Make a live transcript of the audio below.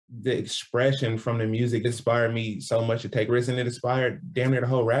the expression from the music inspired me so much to take risks, and it inspired damn near the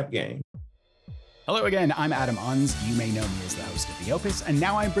whole rap game. Hello again, I'm Adam Unz. You may know me as the host of The Opus, and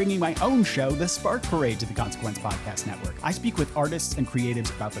now I'm bringing my own show, The Spark Parade, to the Consequence Podcast Network. I speak with artists and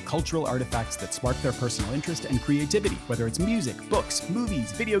creatives about the cultural artifacts that spark their personal interest and creativity, whether it's music, books,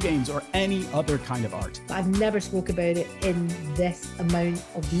 movies, video games, or any other kind of art. I've never spoke about it in this amount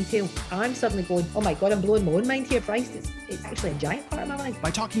of detail. I'm suddenly going, oh my God, I'm blowing my own mind here, Christ. It's actually a giant part of my life.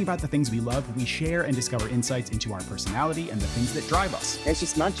 By talking about the things we love, we share and discover insights into our personality and the things that drive us. It's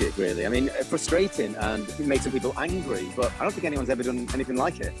just magic, really. I mean, frustrating, and it makes some people angry, but I don't think anyone's ever done anything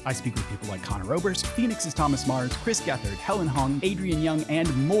like it. I speak with people like Connor Oberst, Phoenix's Thomas Mars, Chris Gethard, Helen Hong, Adrian Young,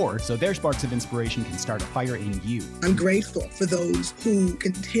 and more, so their sparks of inspiration can start a fire in you. I'm grateful for those who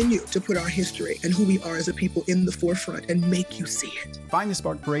continue to put our history and who we are as a people in the forefront and make you see it. Find the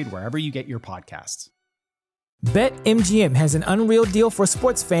Spark Parade wherever you get your podcasts. BetMGM has an unreal deal for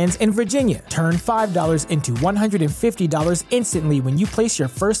sports fans in Virginia. Turn $5 into $150 instantly when you place your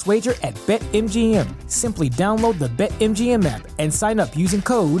first wager at BetMGM. Simply download the BetMGM app and sign up using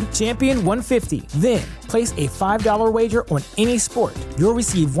code Champion150. Then, place a $5 wager on any sport. You'll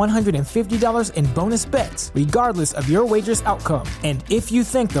receive $150 in bonus bets, regardless of your wager's outcome. And if you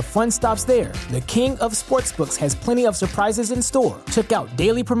think the fun stops there, the king of sportsbooks has plenty of surprises in store. Check out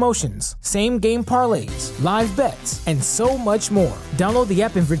daily promotions, same-game parlays, live bets, and so much more. Download the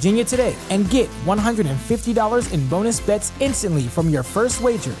app in Virginia today and get $150 in bonus bets instantly from your first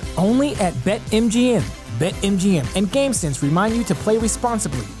wager. Only at BetMGM. BetMGM and GameSense remind you to play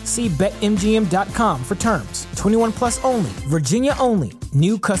responsibly. See BetMGM.com for terms. 21 plus only. Virginia only.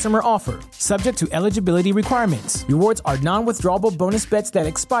 New customer offer. Subject to eligibility requirements. Rewards are non-withdrawable bonus bets that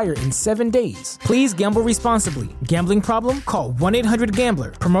expire in 7 days. Please gamble responsibly. Gambling problem? Call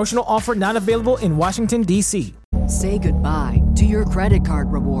 1-800-GAMBLER. Promotional offer not available in Washington, D.C. Say goodbye to your credit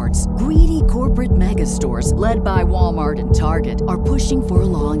card rewards. Greedy corporate mega stores, led by Walmart and Target, are pushing for a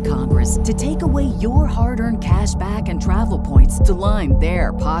law in Congress to take away your hard-earned cash back and travel points to line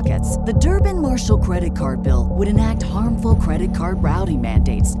their pockets. The Durbin-Marshall credit card bill would enact harmful credit card routing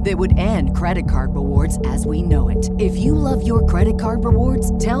mandates that would end credit card rewards as we know it. If you love your credit card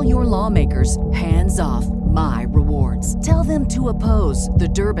rewards, tell your lawmakers, hands off my rewards. Tell them to oppose the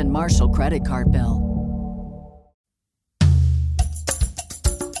Durbin-Marshall credit card bill.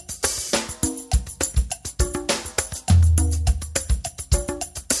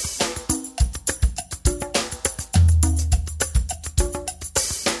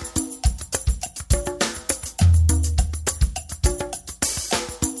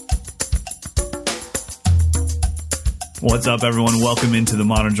 What's up, everyone? Welcome into the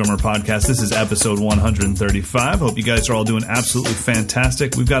Modern Drummer Podcast. This is episode 135. Hope you guys are all doing absolutely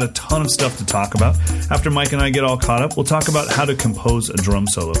fantastic. We've got a ton of stuff to talk about. After Mike and I get all caught up, we'll talk about how to compose a drum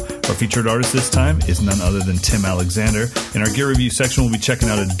solo. Our featured artist this time is none other than Tim Alexander. In our gear review section, we'll be checking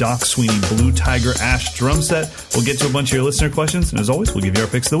out a Doc Sweeney Blue Tiger Ash drum set. We'll get to a bunch of your listener questions, and as always, we'll give you our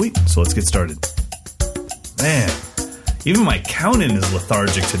picks of the week. So let's get started. Man, even my count-in is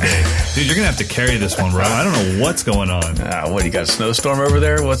lethargic today. Dude, you're going to have to carry this one, bro. I don't know what's going on. What, you got a snowstorm over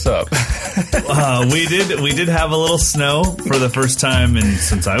there? What's up? We did have a little snow for the first time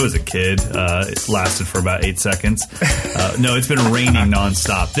since I was a kid. It lasted for about 8 seconds. No, it's been raining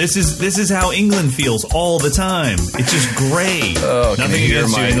nonstop. This is how England feels all the time. It's just gray. Oh, Nothing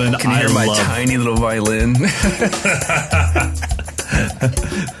against you, England. Can you hear my tiny little violin?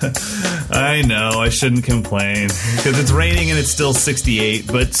 I know, I shouldn't complain because it's raining and it's still 68,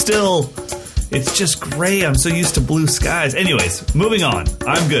 but still, it's just gray. I'm so used to blue skies. Anyways, moving on.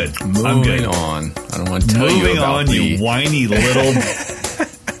 I'm good. Moving on. I don't want to tell you about you whiny little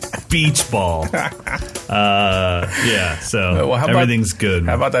beach ball. Yeah, so everything's good.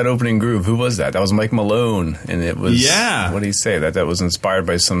 How about that opening groove? Who was that? That was Mike Malone, and it was, what did he say? That was inspired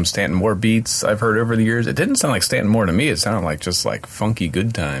by some Stanton Moore beats I've heard over the years. It didn't sound like Stanton Moore to me. It sounded like just like funky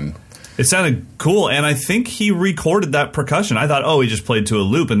good time. It sounded cool, and I think he recorded that percussion. I thought, he just played to a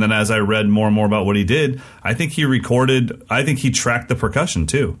loop, and then as I read more and more about what he did, I think he tracked the percussion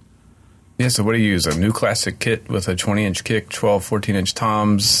too. Yeah, so what do you use? A new classic kit with a 20-inch kick, 12, 14-inch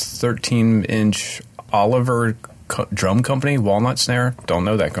toms, 13-inch Oliver Drum Company, walnut snare. Don't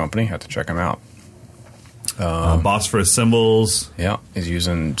know that company. Have to check them out. Bosphorus cymbals. Yeah, he's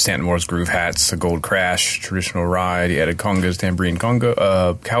using Stanton Moore's groove hats, a gold crash, traditional ride. He added congas, tambourine,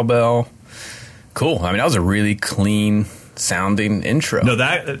 cowbell. Cool. I mean, that was a really clean sounding intro. No,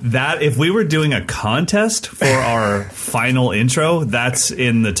 that if we were doing a contest for our final intro, that's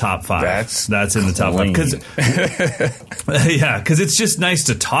in the top 5. That's in the top 5 because it's just nice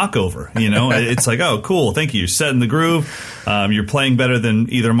to talk over. You know, it's like, oh, cool, thank you. You're setting the groove. You're playing better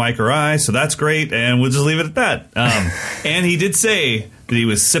than either Mike or I, so that's great. And we'll just leave it at that. And he did say that he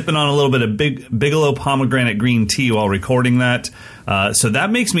was sipping on a little bit of Bigelow pomegranate green tea while recording that. So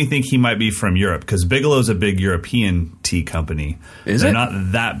that makes me think he might be from Europe, because Bigelow's a big European tea company. They're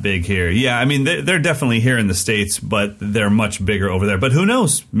not that big here. Yeah, I mean, they're definitely here in the States, but they're much bigger over there. But who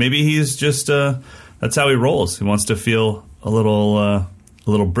knows? Maybe he's just, that's how he rolls. He wants to feel a little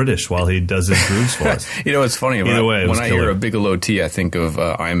British while he does his grooves for us. You know, it's funny. Either way, when I hear a Bigelow tea, I think of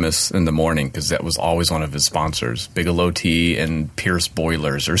Imus in the Morning, because that was always one of his sponsors. Bigelow tea and Pierce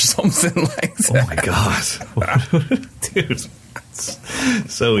Boilers or something like that. Oh, my God. Dude.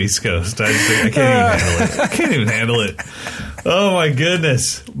 So East Coast. I can't even handle it. Oh my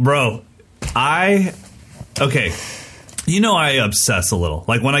goodness, bro. Okay. You know, I obsess a little.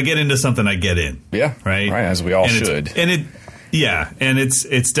 Like when I get into something, I get in. Yeah. Right. As we all should.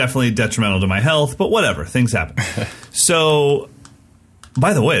 It's definitely detrimental to my health, but whatever. Things happen. So,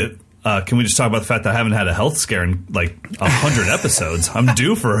 by the way, can we just talk about the fact that I haven't had a health scare in like 100 episodes? I'm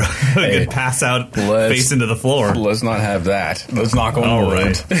due for a good pass out face into the floor. Let's not have that. Let's knock on the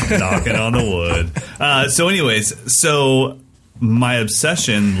wood. Right. Knocking on the wood. So my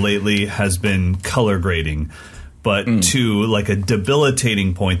obsession lately has been color grading, but to like a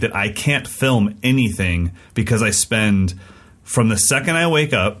debilitating point that I can't film anything because I spend, from the second I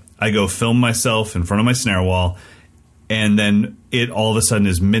wake up, I go film myself in front of my snare wall. And then it all of a sudden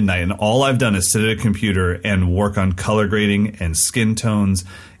is midnight, and all I've done is sit at a computer and work on color grading and skin tones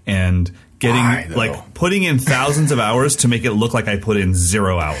and putting in thousands of hours to make it look like I put in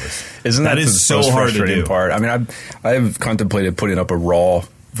 0 hours. Isn't that is so hard to do? Part? I mean, I've contemplated putting up a raw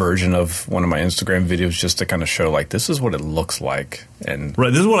version of one of my Instagram videos just to kind of show, like, this is what it looks like. And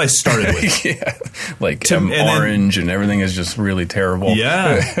right, this is what I started with. Yeah, like orange and everything is just really terrible.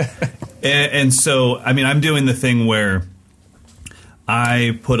 Yeah. And so, I mean, I'm doing the thing where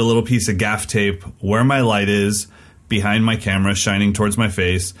I put a little piece of gaff tape where my light is behind my camera, shining towards my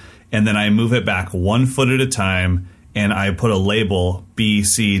face, and then I move it back 1 foot at a time, and I put a label B,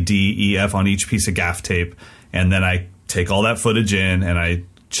 C, D, E, F on each piece of gaff tape, and then I take all that footage in, and I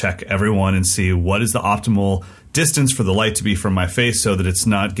check everyone and see what is the optimal distance for the light to be from my face so that it's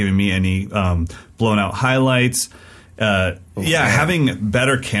not giving me any blown out highlights. Having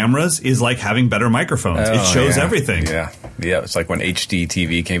better cameras is like having better microphones. It shows everything. Yeah, it's like when HD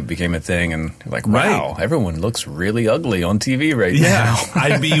TV became a thing, and like, wow, everyone looks really ugly on TV now.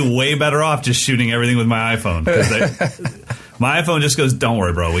 I'd be way better off just shooting everything with my iPhone. My iPhone just goes, don't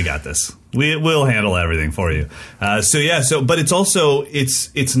worry, bro, we got this. We'll handle everything for you. But it's also,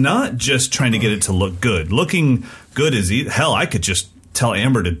 it's not just trying to get it to look good. Looking good is, hell, I could just tell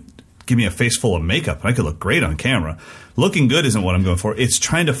Amber to give me a face full of makeup and I could look great on camera. Looking good isn't what I'm going for. It's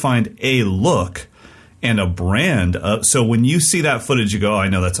trying to find a look and a brand. So when you see that footage, you go, oh, I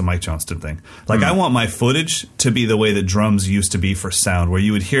know that's a Mike Johnston thing. Like, I want my footage to be the way that drums used to be for sound, where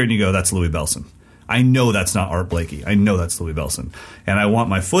you would hear it and you go, that's Louis Bellson. I know that's not Art Blakey. I know that's Louis Bellson. And I want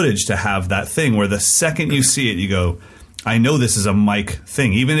my footage to have that thing where the second you see it, you go, I know this is a Mike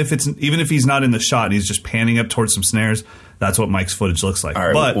thing. Even if he's not in the shot and he's just panning up towards some snares, that's what Mike's footage looks like. All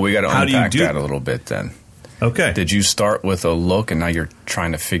right, but we got to unpack that a little bit then. Okay. Did you start with a look and now you're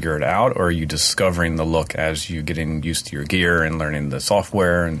trying to figure it out, or are you discovering the look as you getting used to your gear and learning the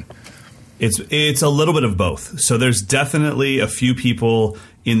software? And it's a little bit of both. So there's definitely a few people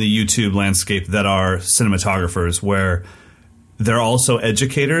in the YouTube landscape that are cinematographers where they're also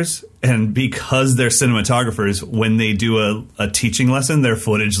educators, and because they're cinematographers, when they do a teaching lesson, their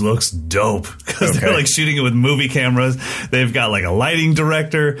footage looks dope because they're like shooting it with movie cameras. They've got like a lighting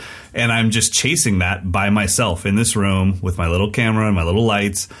director, and I'm just chasing that by myself in this room with my little camera and my little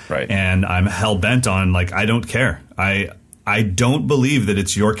lights. Right. And I'm hell bent on, like, I don't care. I don't believe that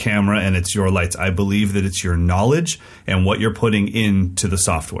it's your camera and it's your lights. I believe that it's your knowledge and what you're putting into the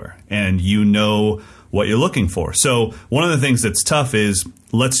software, and you know what you're looking for. So one of the things that's tough is,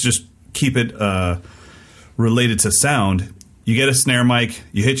 let's just keep it related to sound. You get a snare mic,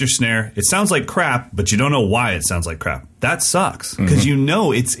 you hit your snare, it sounds like crap, but you don't know why it sounds like crap. That sucks, because you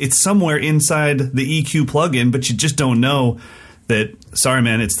know it's somewhere inside the EQ plugin, but you just don't know that, sorry,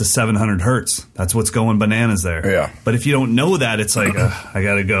 man, it's the 700 hertz. That's what's going bananas there. Yeah. But if you don't know that, it's like, I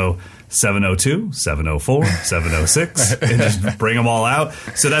got to go 702, 704, 706, and just bring them all out.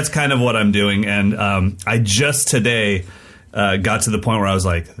 So that's kind of what I'm doing. And I just today got to the point where I was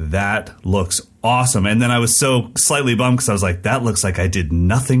like, that looks awesome. And then I was so slightly bummed because I was like, that looks like I did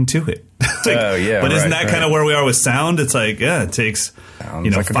nothing to it. Oh, yeah. But isn't that kind of where we are with sound? It's like, yeah, it takes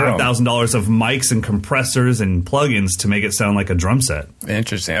 $5,000 of mics and compressors and plugins to make it sound like a drum set.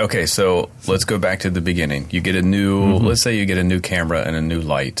 Interesting. Okay, so let's go back to the beginning. You get a new, let's say you get a new camera and a new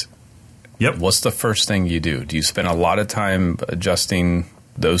light. Yep. What's the first thing you do? Do you spend a lot of time adjusting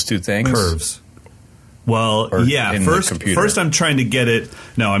those two things? Curves. Well, yeah. First I'm trying to get it.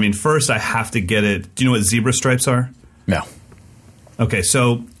 No, I mean, first I have to get it. Do you know what zebra stripes are? No. Okay,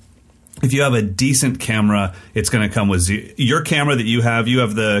 so if you have a decent camera, it's going to come with your camera that you have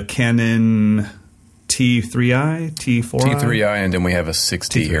the Canon T3i, T4i? T3i, and then we have a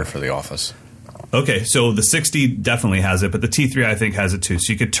 6D here for the office. Okay, so the 60 definitely has it, but the T3 I think has it too.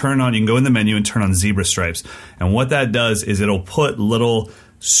 So you could you can go in the menu and turn on zebra stripes. And what that does is it'll put little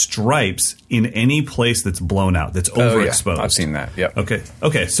stripes in any place that's blown out, that's overexposed. Yeah. I've seen that. Yep.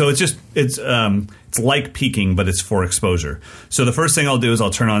 Okay. So it's like peaking, but it's for exposure. So the first thing I'll do is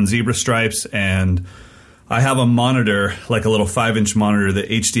I'll turn on zebra stripes, and I have a monitor, like a little 5-inch monitor that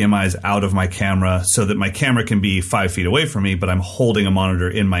HDMI's out of my camera so that my camera can be 5 feet away from me, but I'm holding a monitor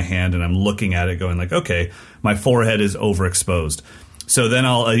in my hand and I'm looking at it going like, okay, my forehead is overexposed. So then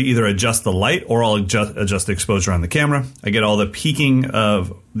I'll either adjust the light or I'll adjust the exposure on the camera. I get all the peaking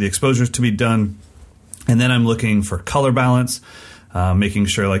of the exposures to be done. And then I'm looking for color balance, making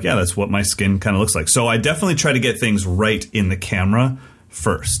sure that's what my skin kind of looks like. So I definitely try to get things right in the camera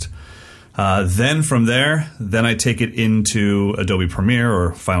first. Then from there, I take it into Adobe Premiere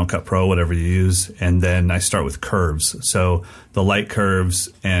or Final Cut Pro, whatever you use, and then I start with curves. So the light curves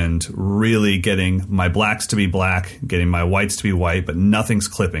and really getting my blacks to be black, getting my whites to be white, but nothing's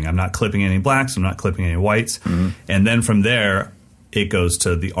clipping. I'm not clipping any blacks. I'm not clipping any whites. Mm-hmm. And then from there, it goes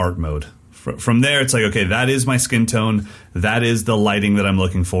to the art mode. From there, it's like, okay, that is my skin tone. That is the lighting that I'm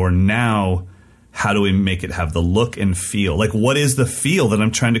looking for. Now, how do we make it have the look and feel? Like, what is the feel that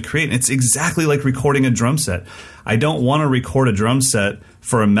I'm trying to create? And it's exactly like recording a drum set. I don't want to record a drum set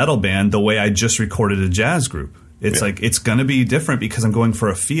for a metal band the way I just recorded a jazz group. It's like, it's going to be different because I'm going for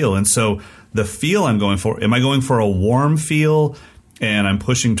a feel. And so the feel I'm going for, am I going for a warm feel and I'm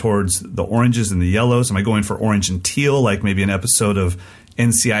pushing towards the oranges and the yellows? Am I going for orange and teal, like maybe an episode of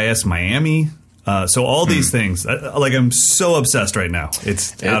NCIS Miami? So all these things, I'm so obsessed right now.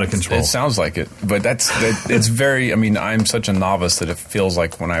 It's out of control. It sounds like it, but it's very, I mean, I'm such a novice that it feels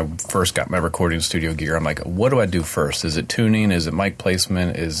like when I first got my recording studio gear, I'm like, what do I do first? Is it tuning? Is it mic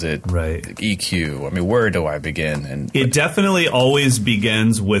placement? Is it EQ? I mean, where do I begin? And it definitely always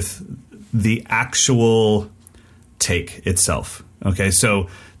begins with the actual take itself. Okay, so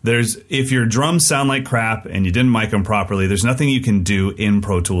if your drums sound like crap and you didn't mic them properly, there's nothing you can do in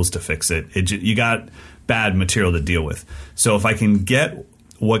Pro Tools to fix it. You got bad material to deal with. So if I can get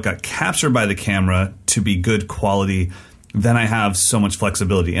what got captured by the camera to be good quality, then I have so much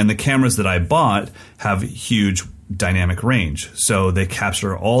flexibility. And the cameras that I bought have huge dynamic range. So they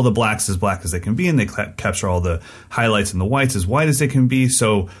capture all the blacks as black as they can be, and they capture all the highlights and the whites as white as they can be.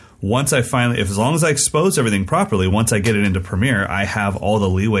 So once I as long as I expose everything properly, once I get it into Premiere, I have all the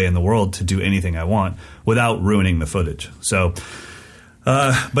leeway in the world to do anything I want without ruining the footage. So,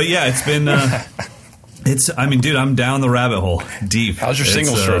 but yeah, it's been, dude, I'm down the rabbit hole deep. How's your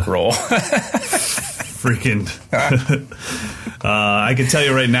single stroke roll? Freaking, I can tell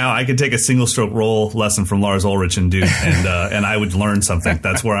you right now, I could take a single stroke roll lesson from Lars Ulrich and I would learn something.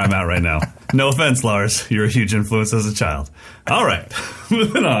 That's where I'm at right now. No offense, Lars. You're a huge influence as a child. All right,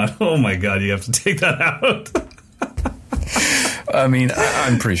 moving on. Oh my God, you have to take that out. I mean,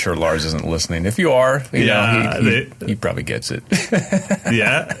 I'm pretty sure Lars isn't listening. If you are, he probably gets it.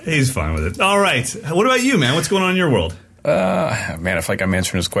 Yeah, he's fine with it. All right. What about you, man? What's going on in your world? Man, I feel like I'm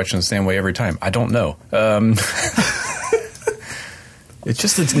answering this question the same way every time. I don't know.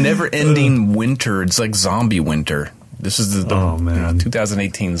 It's never-ending winter. It's like zombie winter. This is the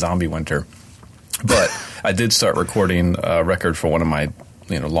 2018 zombie winter. But I did start recording a record for one of my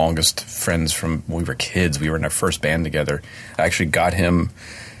longest friends from when we were kids. We were in our first band together. I actually got him.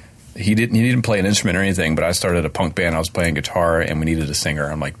 He didn't play an instrument or anything, but I started a punk band. I was playing guitar, and we needed a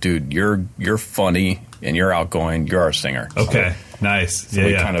singer. I'm like, dude, you're funny and you're outgoing. You're our singer. Okay, nice. So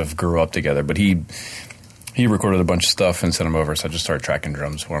we kind of grew up together. But he recorded a bunch of stuff and sent them over, so I just started tracking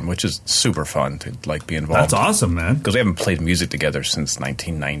drums for him, which is super fun to be involved. That's awesome, man. Because we haven't played music together since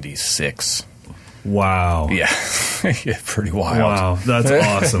 1996. Wow. Yeah. Yeah, pretty wild. Wow, that's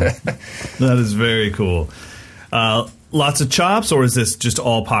awesome. That is very cool. Lots of chops, or is this just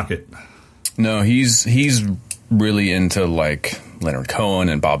all pocket? No, he's really into like Leonard Cohen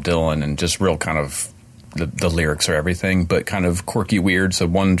and Bob Dylan and just real kind of the lyrics are everything, but kind of quirky, weird. So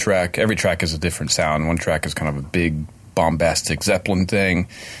every track is a different sound. One track is kind of a big, bombastic Zeppelin thing.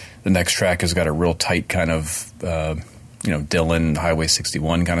 The next track has got a real tight kind of, Dylan Highway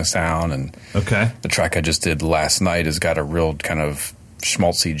 61 kind of sound. And the track I just did last night has got a real kind of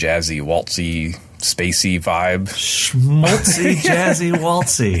schmaltzy, jazzy, waltzy, spacey vibe. Schmaltzy, jazzy,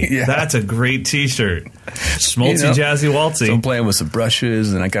 waltzy. Yeah. That's a great T-shirt. Schmaltzy, jazzy, waltzy. So I'm playing with some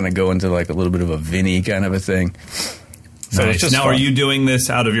brushes, and I kind of go into like a little bit of a Vinny kind of a thing. So nice. it's just now, fun. Are you doing this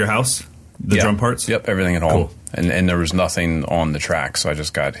out of your house? The drum parts? Yep, everything at home. Cool. And there was nothing on the track, so I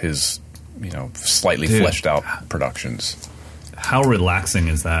just got his, slightly fleshed out productions. How relaxing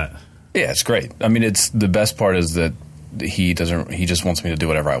is that? Yeah, it's great. I mean, it's the best part is that he just wants me to do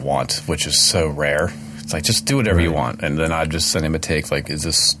whatever I want, which is so rare. It's like, just do whatever you want. And then I just send him a take like, is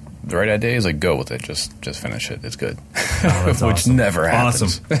this the right idea? He's like, go with it. Just finish it. It's good. Oh, that's which awesome. never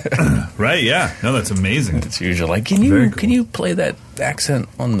happens. Awesome. Right, yeah. No, that's amazing. It's usually like, can you play that accent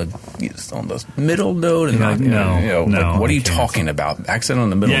on the middle note? And no, what are you talking about? Accent on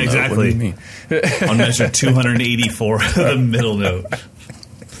the middle note? Exactly. What do you mean? On measure 284, the middle note.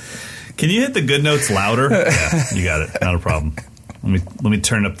 Can you hit the good notes louder? Yeah, you got it. Not a problem. Let me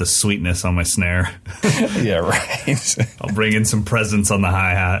turn up the sweetness on my snare. Yeah, right. I'll bring in some presence on the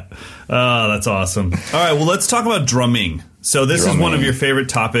hi-hat. Oh, that's awesome. All right, well, let's talk about drumming. So this is one of your favorite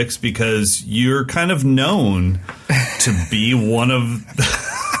topics because you're kind of known to be one of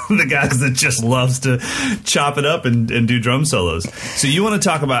the guys that just loves to chop it up and do drum solos. So you want to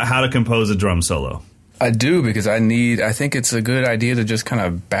talk about how to compose a drum solo. I do, because I think it's a good idea to just kind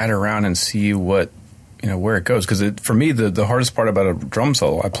of bat around and see what, where it goes. Because for me, the hardest part about a drum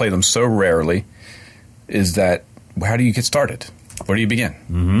solo, I play them so rarely, is that how do you get started? Where do you begin?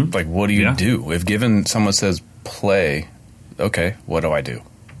 Mm-hmm. Like, what do you do? If someone says play, okay, what do I do?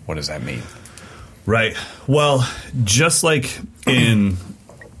 What does that mean? Right. Well, just like in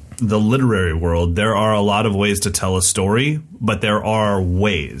the literary world, there are a lot of ways to tell a story, but there are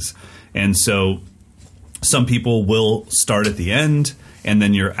ways. And so some people will start at the end, and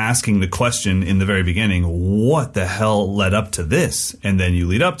then you're asking the question in the very beginning, what the hell led up to this? And then you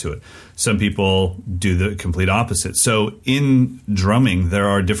lead up to it. Some people do the complete opposite. So in drumming, there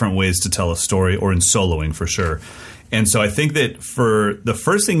are different ways to tell a story, or in soloing for sure. And so I think that for the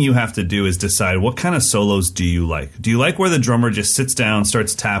first thing you have to do is decide, what kind of solos do you like? Do you like where the drummer just sits down,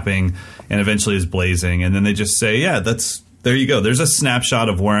 starts tapping, and eventually is blazing, and then they just say, yeah, there you go. There's a snapshot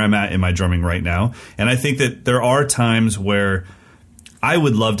of where I'm at in my drumming right now. And I think that there are times where I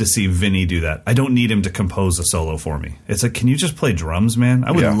would love to see Vinny do that. I don't need him to compose a solo for me. It's like, can you just play drums, man? I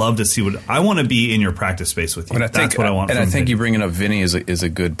would love to see I want to be in your practice space with you. That's what I want. And I think you bringing up Vinny is a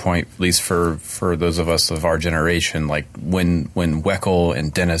good point, at least for those of us of our generation. Like when Weckl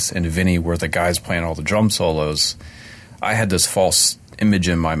and Dennis and Vinny were the guys playing all the drum solos, I had this false image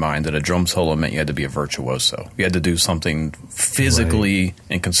in my mind that a drum solo meant you had to be a virtuoso. You had to do something physically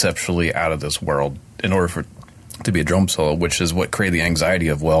and conceptually out of this world in order for to be a drum solo, which is what created the anxiety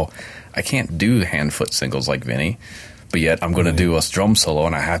of, well, I can't do hand-foot singles like Vinny, but yet I'm going to do a drum solo,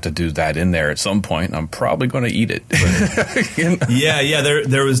 and I have to do that in there at some point, and I'm probably going to eat it. Yeah.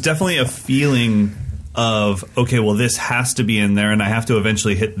 There was definitely a feeling of, okay, well, this has to be in there, and I have to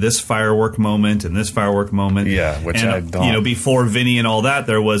eventually hit this firework moment and this firework moment. Yeah, which I don't. Before Vinny and all that,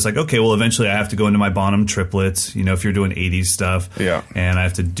 there was like, okay, well, eventually I have to go into my Bonham triplets, if you're doing 80s stuff. Yeah. And I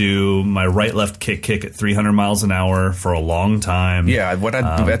have to do my right-left kick at 300 miles an hour for a long time. Yeah,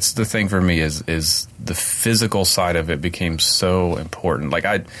 that's the thing for me is the physical side of it became so important. Like,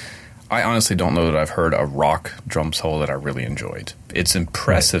 I honestly don't know that I've heard a rock drum solo that I really enjoyed. It's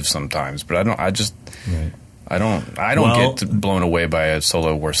impressive sometimes, but I don't get blown away by a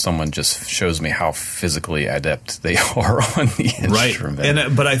solo where someone just shows me how physically adept they are on the instrument.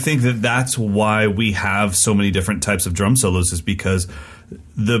 Right. But I think that's why we have so many different types of drum solos, is because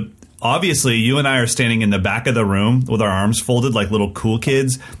obviously, you and I are standing in the back of the room with our arms folded like little cool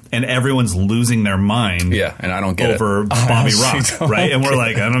kids, and everyone's losing their mind. Yeah, and I don't get over Bobby Rock, right? And we're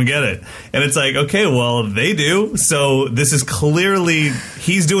like, I don't get it. And it's like, okay, well, they do. So this is clearly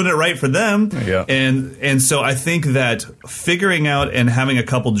he's doing it right for them. Yeah. And so I think that figuring out and having a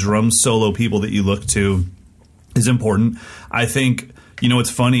couple drum solo people that you look to is important. I think.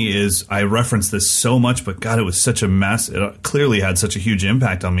 What's funny is I reference this so much, but God, it was such a mess. It clearly had such a huge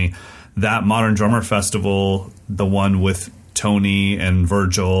impact on me. That Modern Drummer Festival, the one with Tony and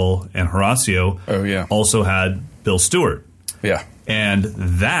Virgil and Horacio, also had Bill Stewart. Yeah. And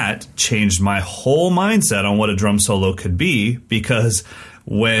that changed my whole mindset on what a drum solo could be, because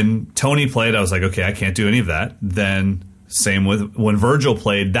when Tony played, I was like, okay, I can't do any of that. Then Same with when Virgil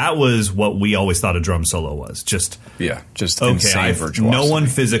played. That was what we always thought a drum solo was. Just insane virtuosity. No one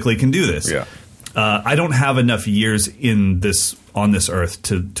physically can do this. Yeah. I don't have enough years on this earth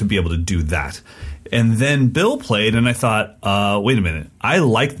to be able to do that. And then Bill played, and I thought, wait a minute, I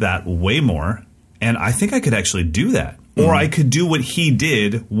like that way more, and I think I could actually do that. Mm-hmm. Or I could do what he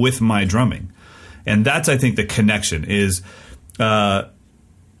did with my drumming. And that's, I think, the connection is,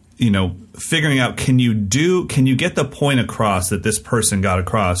 figuring out, can you get the point across that this person got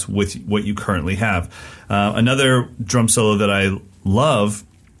across with what you currently have? Another drum solo that I love,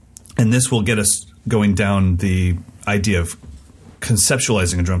 and this will get us going down the idea of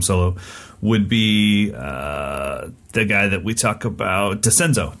conceptualizing a drum solo, would be the guy that we talk about,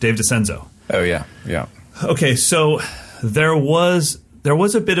 Dave DiCenzo. Oh, yeah, yeah. Okay, so there was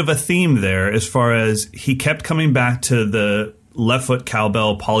a bit of a theme there as far as he kept coming back to the left foot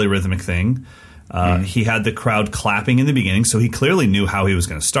cowbell polyrhythmic thing. He had the crowd clapping in the beginning, so he clearly knew how he was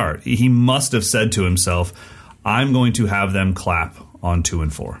going to start. He must have said to himself, I'm going to have them clap on 2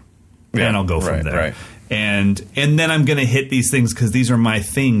 and 4. Yeah, and I'll go from there. Right. And then I'm going to hit these things because these are my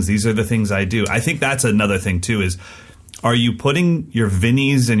things. These are the things I do. I think that's another thing, too, is are you putting your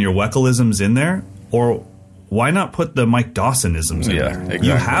Vinnies and your Weckelisms in there? Or why not put the Mike Dawsonisms in there? Exactly.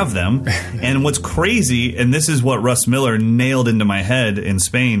 You have them. And what's crazy, and this is what Russ Miller nailed into my head in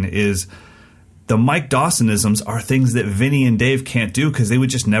Spain, is the Mike Dawsonisms are things that Vinny and Dave can't do because they would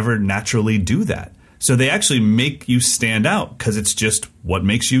just never naturally do that. So they actually make you stand out because it's just what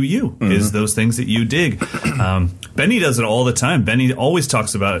makes you you, is those things that you dig. Benny does it all the time. Benny always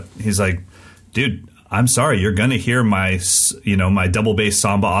talks about it. He's like, dude, I'm sorry, you're going to hear my double bass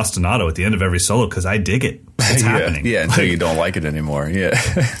samba ostinato at the end of every solo because I dig it. It's happening. Yeah, until you don't like it anymore. Yeah.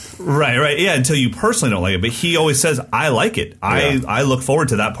 Right. Yeah, until you personally don't like it. But he always says, I like it. I look forward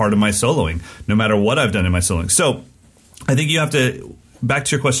to that part of my soloing, no matter what I've done in my soloing. So I think you have to, back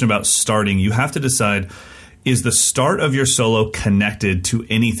to your question about starting, you have to decide, is the start of your solo connected to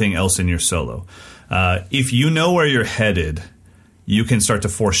anything else in your solo? If you know where you're headed, you can start to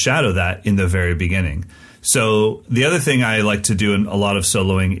foreshadow that in the very beginning. So the other thing I like to do in a lot of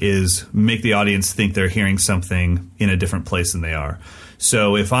soloing is make the audience think they're hearing something in a different place than they are.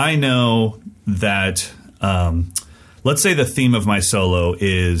 So if I know that, let's say the theme of my solo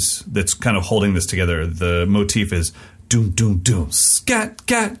is, that's kind of holding this together, the motif is doom, doom, doom, scat,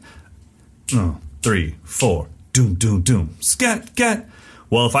 cat, 3, 4, doom, doom, doom, scat, cat.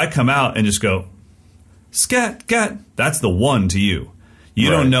 Well, if I come out and just go, scat, cat, that's the one to you. You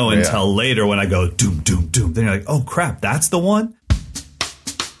don't know until later when I go doom, doom, doom. Then you're like, oh, crap, that's the one?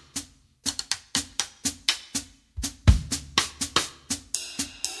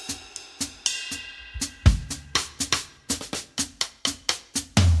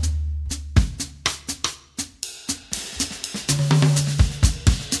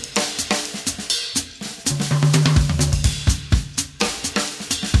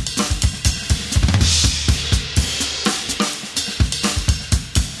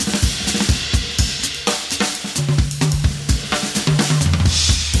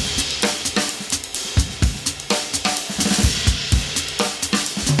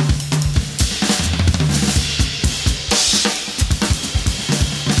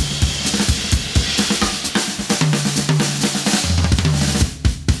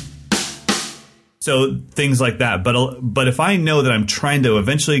 So things like that. But if I know that I'm trying to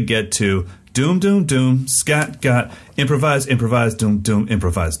eventually get to doom, doom, doom, scat, got, improvise, improvise, doom, doom,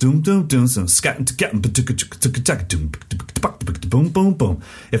 improvise, doom, doom, doom, so scat, get, boom, boom, boom.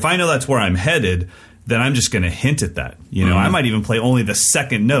 If I know that's where I'm headed, then I'm just going to hint at that. I might even play only the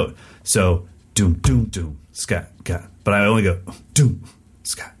second note. So doom, doom, doom, scat, got. But I only go doom,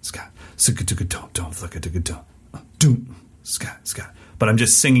 scat, scat, doom, scat, scat. But I'm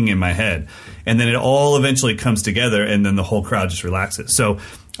just singing in my head. And then it all eventually comes together, and then the whole crowd just relaxes. So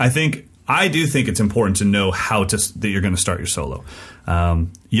I do think it's important to know that you're going to start your solo.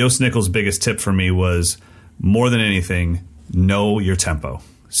 Joost Nickel's biggest tip for me was, more than anything, know your tempo.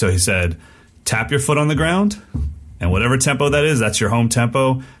 So he said, tap your foot on the ground, and whatever tempo that is, that's your home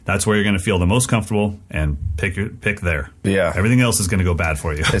tempo. That's where you're going to feel the most comfortable, and pick there. Yeah. Everything else is going to go bad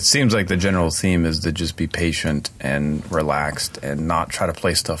for you. It seems like the general theme is to just be patient and relaxed and not try to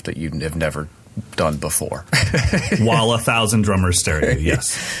play stuff that you have never done before. While 1,000 drummers stare at you,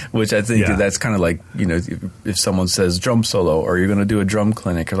 yes. Which I think that's kind of like, if someone says drum solo or you're going to do a drum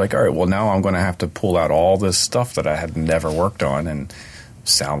clinic, you're like, all right, well, now I'm going to have to pull out all this stuff that I had never worked on and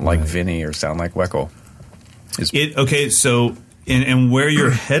sound like Vinny or sound like Weckel. So and where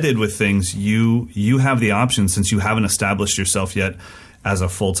you're headed with things, you have the option, since you haven't established yourself yet as a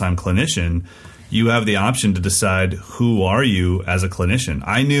full-time clinician, you have the option to decide who are you as a clinician.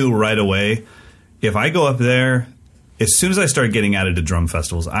 I knew right away, if I go up there, as soon as I started getting added to drum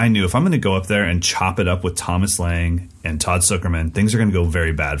festivals, I knew if I'm going to go up there and chop it up with Thomas Lang and Todd Zuckerman, things are going to go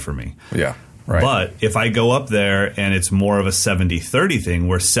very bad for me. Yeah, right. But if I go up there and it's more of a 70-30 thing,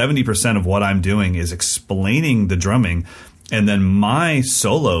 where 70% of what I'm doing is explaining the drumming, and then my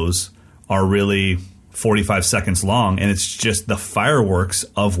solos are really 45 seconds long, and it's just the fireworks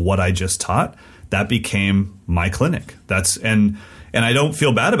of what I just taught, that became my clinic. And I don't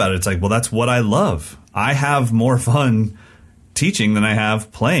feel bad about it. It's like, well, that's what I love. I have more fun teaching than I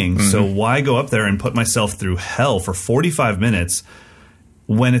have playing. Mm-hmm. So why go up there and put myself through hell for 45 minutes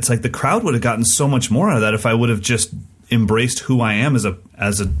when it's like the crowd would have gotten so much more out of that if I would have just embraced who I am as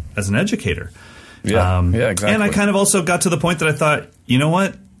an educator. Yeah, exactly. And I kind of also got to the point that I thought, you know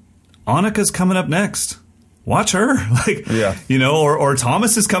what? Annika's coming up next. Watch her. Or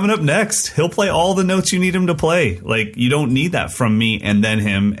Thomas is coming up next. He'll play all the notes you need him to play. Like, you don't need that from me and then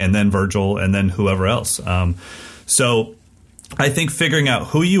him and then Virgil and then whoever else. So I think figuring out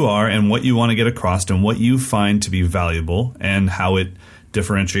who you are and what you want to get across and what you find to be valuable and how it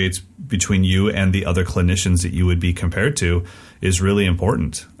differentiates between you and the other clinicians that you would be compared to is really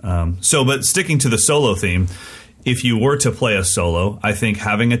important. But sticking to the solo theme, if you were to play a solo, I think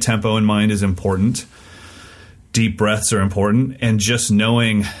having a tempo in mind is important. Deep breaths are important, and just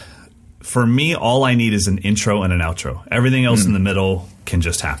knowing, for me, all I need is an intro and an outro. Everything else in the middle can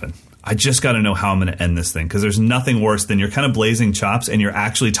just happen. I just got to know how I'm going to end this thing, because there's nothing worse than you're kind of blazing chops and you're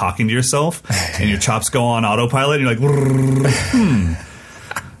actually talking to yourself and your chops go on autopilot and you're like,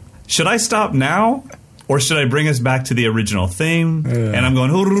 should I stop now or should I bring us back to the original theme? And I'm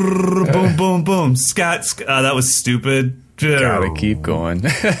going, boom, boom, boom, scat, that was stupid. Gotta keep going.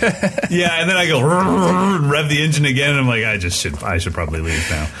 Yeah, and then I go rev the engine again, and I'm like, I should probably leave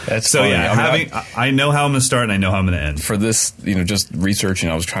now. That's so funny. Yeah. I know how I'm going to start, and I know how I'm going to end. For this, just researching,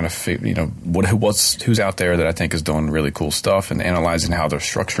 I was trying to figure, who's out there that I think is doing really cool stuff, and analyzing how they're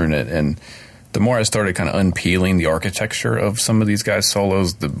structuring it. And the more I started kind of unpeeling the architecture of some of these guys'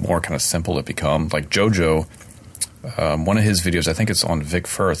 solos, the more kind of simple it become. Like JoJo. One of his videos, I think it's on Vic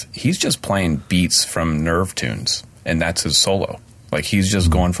Firth. He's just playing beats from Nerve tunes. And that's his solo. Like, he's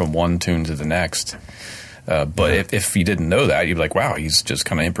just going from one tune to the next. But if you didn't know that, you'd be like, wow, he's just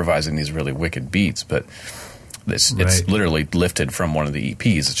kind of improvising these really wicked beats. But it's literally lifted from one of the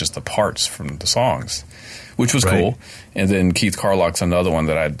EPs. It's just the parts from the songs, which was cool. And then Keith Carlock's another one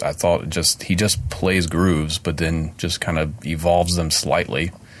that I thought he just plays grooves, but then just kind of evolves them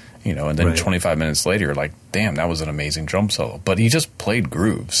slightly. And then 25 minutes later, you're like, damn, that was an amazing drum solo. But he just played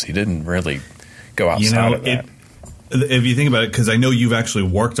grooves. He didn't really go outside of that. If you think about it, because I know you've actually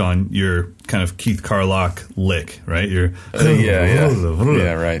worked on your kind of Keith Carlock lick, right?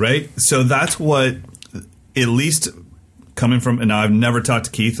 Right? So that's what, at least coming from, and now I've never talked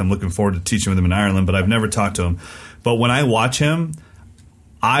to Keith. I'm looking forward to teaching with him in Ireland, but I've never talked to him. But when I watch him,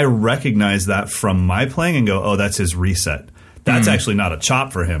 I recognize that from my playing and go, oh, that's his reset. That's actually not a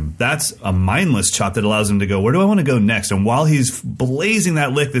chop for him. That's a mindless chop that allows him to go, where do I want to go next? And while he's blazing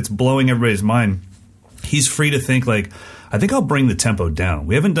that lick that's blowing everybody's mind, he's free to think, like, I think I'll bring the tempo down.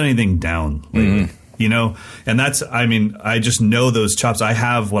 We haven't done anything down lately, And that's, I just know those chops. I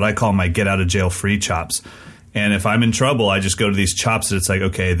have what I call my get out of jail free chops. And if I'm in trouble, I just go to these chops that it's like,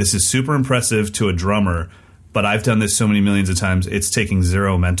 okay, this is super impressive to a drummer, but I've done this so many millions of times, it's taking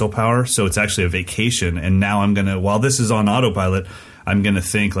zero mental power. So it's actually a vacation. And now I'm going to, while this is on autopilot, I'm going to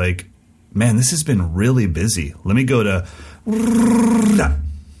think like, man, this has been really busy. Let me go to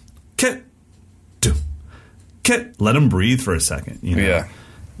let him breathe for a second. Yeah.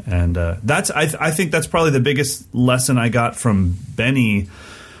 And I think that's probably the biggest lesson I got from Benny.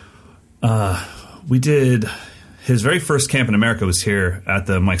 We did his very first camp in America was here at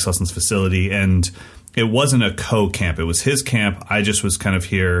the Mike Susslin's facility, and it wasn't a co-camp. It was his camp. I just was kind of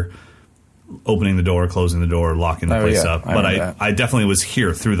here opening the door, closing the door, locking the place up. But I definitely was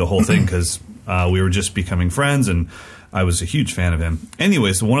here through the whole thing because we were just becoming friends, and I was a huge fan of him.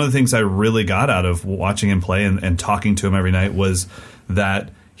 Anyways, one of the things I really got out of watching him play and talking to him every night was that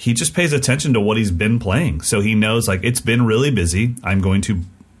he just pays attention to what he's been playing. So he knows, like, it's been really busy, I'm going to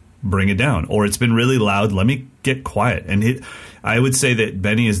bring it down. Or it's been really loud, let me get quiet. And I would say that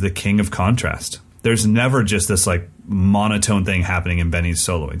Benny is the king of contrast. There's never just this, like, monotone thing happening in Benny's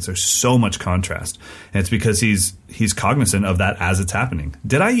soloings. There's so much contrast. And it's because he's cognizant of that as it's happening.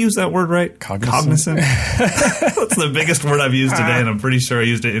 Did I use that word right? Cognizant? That's the biggest word I've used today, and I'm pretty sure I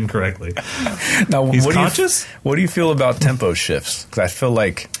used it incorrectly. Now, he's conscious? What do you feel about tempo shifts? Because I feel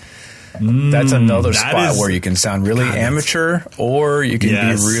like That's another spot where you can sound really amateur, or you can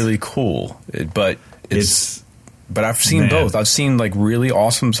be really cool. But I've seen both. I've seen like really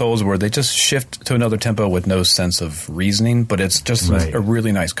awesome solos where they just shift to another tempo with no sense of reasoning, but it's just a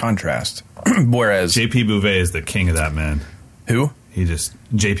really nice contrast. Whereas JP Bouvet is the king of that, man. Who?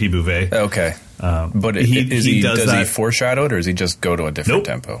 JP Bouvet. Okay. But does he foreshadow it, or does he just go to a different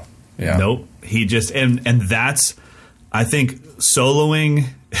tempo? Yeah. Nope. He just and that's, I think, soloing.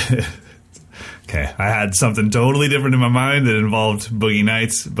 Okay, I had something totally different in my mind that involved Boogie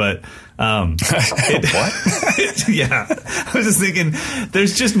Nights, but what? Yeah, I was just thinking,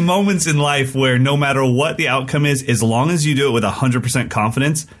 there's just moments in life where no matter what the outcome is, as long as you do it with 100%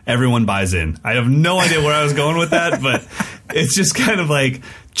 confidence, everyone buys in. I have no idea where I was going with that, but it's just kind of like,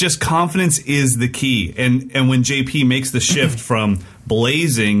 just confidence is the key. And when JP makes the shift from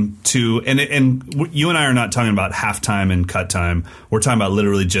blazing to, and you and I are not talking about halftime and cut time. We're talking about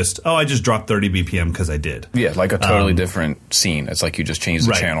literally just, I just dropped 30 BPM because I did. Yeah, like a totally different scene. It's like you just changed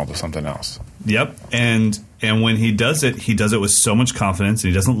the channel to something else. Yep. And when he does it with so much confidence, and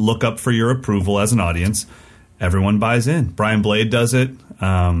he doesn't look up for your approval as an audience. Everyone buys in. Brian Blade does it,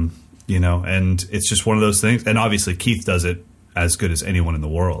 and it's just one of those things. And obviously Keith does it as good as anyone in the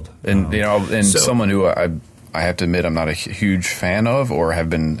world. And someone who I have to admit I'm not a huge fan of or have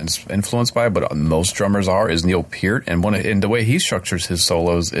been influenced by, but most drummers is Neil Peart. And the way he structures his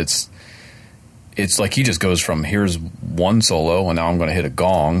solos, it's like he just goes from, here's one solo, and now I'm going to hit a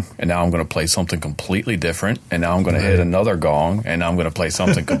gong, and now I'm going to play something completely different, and now I'm going to hit another gong, and now I'm going to play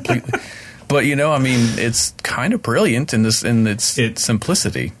something completely. But it's kind of brilliant in its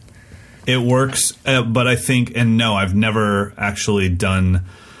simplicity. It works, but I think, and no, I've never done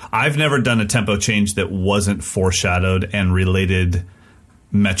a tempo change that wasn't foreshadowed and related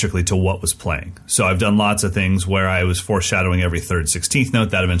metrically to what was playing. So I've done lots of things where I was foreshadowing every third 16th note.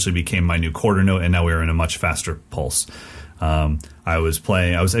 That eventually became my new quarter note, and now we are in a much faster pulse. I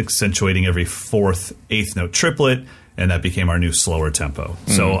was accentuating every fourth, eighth note triplet, and that became our new slower tempo.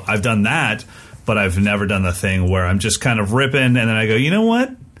 Mm-hmm. So I've done that, but I've never done the thing where I'm just kind of ripping, and then I go, you know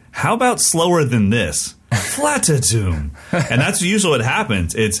what? How about slower than this? Flatadum. And that's usually what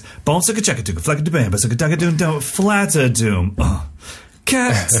happens. It's flatadum.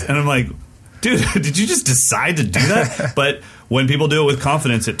 Cat. And I'm like, dude, did you just decide to do that? But when people do it with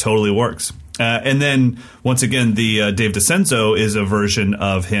confidence, it totally works. And then, once again, the Dave DiCenzo is a version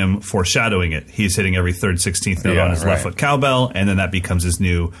of him foreshadowing it. He's hitting every third 16th note on his left foot cowbell, and then that becomes his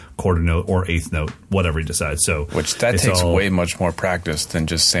new quarter note or eighth note, whatever he decides. So, which takes way much more practice than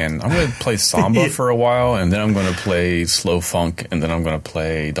just saying, I'm going to play samba for a while, and then I'm going to play slow funk, and then I'm going to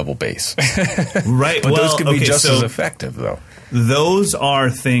play double bass. Right. But those could be just as effective, though. Those are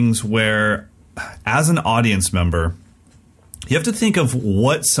things where, as an audience member, you have to think of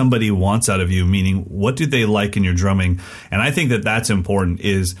what somebody wants out of you, meaning what do they like in your drumming? And I think that that's important,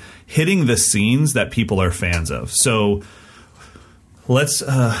 is hitting the scenes that people are fans of. So let's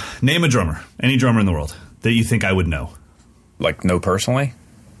name a drummer, any drummer in the world that you think I would know. Like know personally?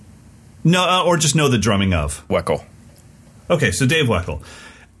 No, or just know the drumming of. Weckl. Okay, so Dave Weckl.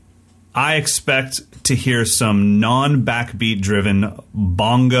 I expect to hear some non-backbeat driven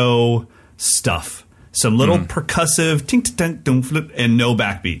bongo stuff. Some little percussive tink-tink-dunk and no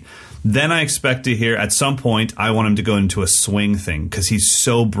backbeat. Then I expect to hear, at some point, I want him to go into a swing thing because he's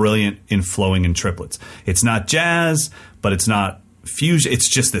so brilliant in flowing in triplets. It's not jazz, but it's not fusion. It's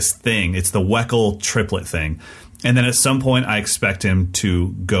just this thing. It's the Weckl triplet thing. And then at some point, I expect him to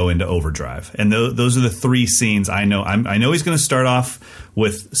go into overdrive. And those are the three scenes I know. I know he's going to start off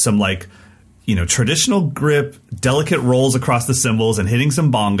with some traditional grip, delicate rolls across the cymbals and hitting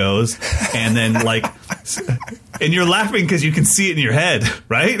some bongos. And then and you're laughing because you can see it in your head,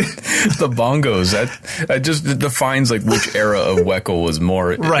 right? The bongos, that just defines which era of Weckl was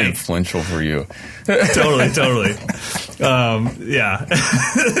more influential for you. Totally. Yeah.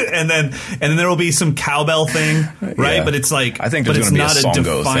 and then there will be some cowbell thing, right? Yeah. But it's I think there's going to be a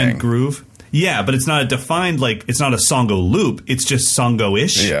songo defined thing. Groove. Yeah, but it's not a defined, it's not a songo loop. It's just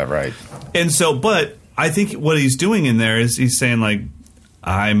songo-ish. Yeah, right. And so, but I think what he's doing in there is he's saying,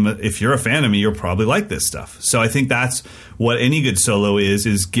 if you're a fan of me, you'll probably like this stuff. So I think that's what any good solo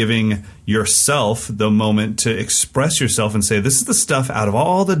is giving yourself the moment to express yourself and say, this is the stuff out of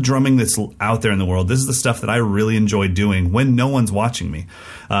all the drumming that's out there in the world. This is the stuff that I really enjoy doing when no one's watching me.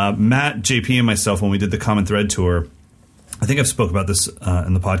 Matt, JP, and myself, when we did the Common Thread tour, I think I've spoke about this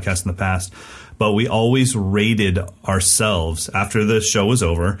in the podcast in the past, but we always rated ourselves after the show was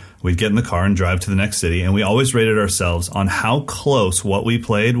over. We'd get in the car and drive to the next city, and we always rated ourselves on how close what we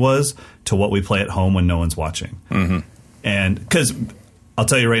played was to what we play at home when no one's watching. Mm-hmm. And because I'll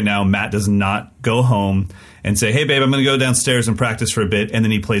tell you right now, Matt does not go home and say, hey, babe, I'm going to go downstairs and practice for a bit, and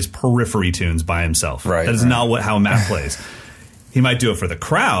then he plays periphery tunes by himself. Right. That is not how Matt plays. He might do it for the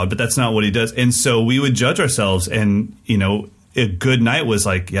crowd, but that's not what he does. And so we would judge ourselves, and, you know, a good night was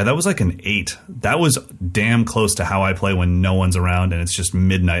like, yeah, that was like an 8. That was damn close to how I play when no one's around, and it's just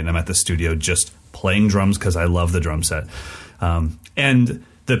midnight, and I'm at the studio just playing drums because I love the drum set. And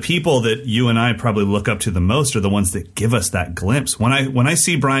the people that you and I probably look up to the most are the ones that give us that glimpse. When I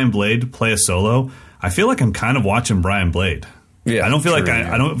see Brian Blade play a solo, I feel like I'm kind of watching Brian Blade. Yeah, I don't feel true,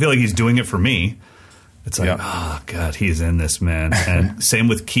 I don't feel like he's doing it for me. It's like, oh God, he's in this, man. And same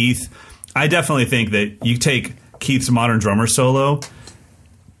with Keith. I definitely think that you take Keith's Modern Drummer solo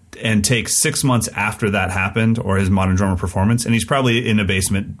and take 6 months after that happened, or his Modern Drummer performance, and he's probably in a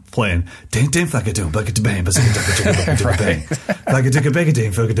basement playing ding ding flacka doom bucket to bang bazooka duka bang flacka duka bang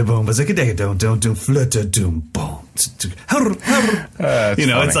ding flacka to boom bazooka ding don't doom flutter doom boom. You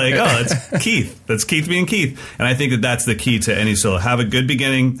know, it's like, oh, that's Keith. That's Keith being Keith. And I think that that's the key to any solo. Have a good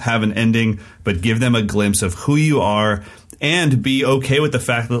beginning, have an ending, but give them a glimpse of who you are, and be okay with the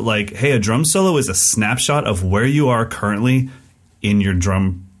fact that, like, hey, a drum solo is a snapshot of where you are currently in your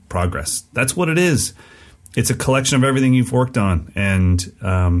drum progress. That's what it is. It's a collection of everything you've worked on, and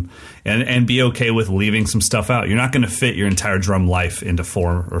be okay with leaving some stuff out. You're not going to fit your entire drum life into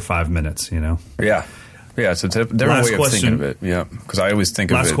 4 or 5 minutes, you know? Yeah. Yeah, it's a different way of thinking of it. Yeah, because I always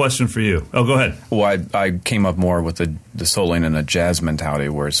think of it. Last question for you. Oh, go ahead. Well, I came up more with the soloing in a jazz mentality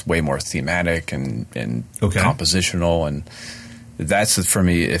where it's way more thematic and compositional, and that's for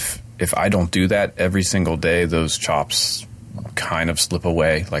me. If I don't do that every single day, those chops kind of slip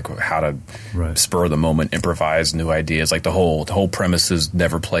away. Like how to spur the moment, improvise new ideas. Like the whole premise is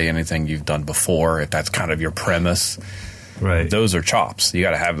never play anything you've done before. If that's kind of your premise, right? Those are chops. You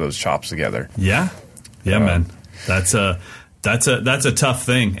got to have those chops together. Yeah. Yeah, man, that's a tough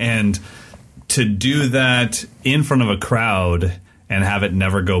thing, and to do that in front of a crowd and have it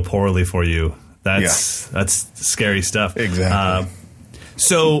never go poorly for you, that's scary stuff. Exactly.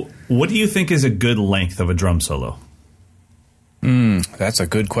 So, what do you think is a good length of a drum solo? That's a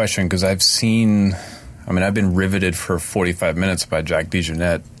good question, because I've been riveted for 45 minutes by Jack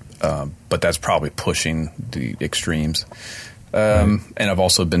DeJohnette, but that's probably pushing the extremes. And I've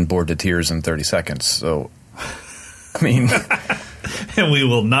also been bored to tears in 30 seconds. So, I mean... and we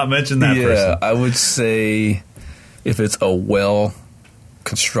will not mention that person. Yeah, I would say if it's a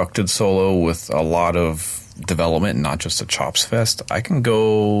well-constructed solo with a lot of development and not just a chops fest, I can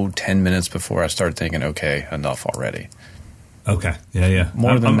go 10 minutes before I start thinking, okay, enough already. Okay, yeah.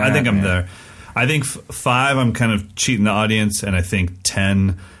 More than that, I think I'm there. I think 5, I'm kind of cheating the audience, and I think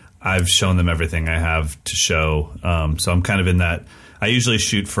 10... I've shown them everything I have to show. So I'm kind of in that. I usually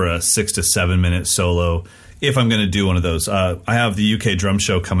shoot for a 6 to 7 minute solo if I'm going to do one of those. I have the UK drum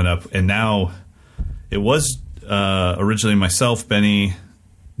show coming up, and now it was originally myself, Benny,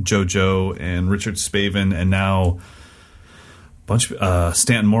 JoJo, and Richard Spavin, and now a bunch of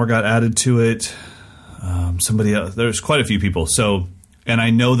Stanton Moore got added to it. Somebody else. There's quite a few people. So, and I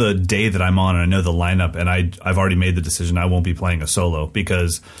know the day that I'm on, and I know the lineup, and I've already made the decision I won't be playing a solo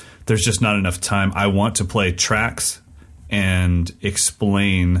because there's just not enough time. I want to play tracks and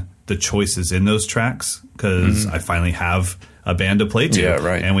explain the choices in those tracks because I finally have a band to play to. Yeah,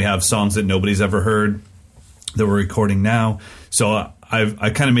 right. And we have songs that nobody's ever heard that we're recording now. So I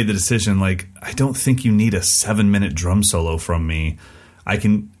kind of made the decision, like, I don't think you need a 7-minute drum solo from me. I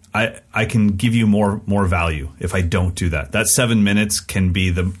can give you more value if I don't do that. That 7 minutes can be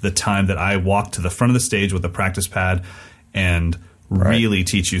the time that I walk to the front of the stage with a practice pad and really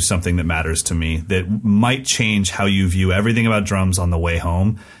teach you something that matters to me that might change how you view everything about drums on the way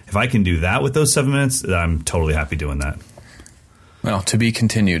home. If I can do that with those 7 minutes, I'm totally happy doing that. Well, to be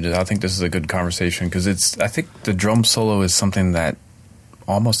continued. I think this is a good conversation because I think the drum solo is something that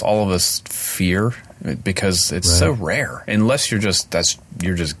almost all of us fear because it's so rare. Unless you're just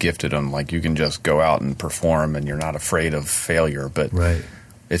gifted on, like, you can just go out and perform and you're not afraid of failure. But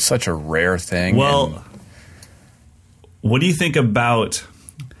it's such a rare thing. Well, what do you think about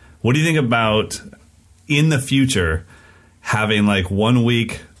in the future having, like, 1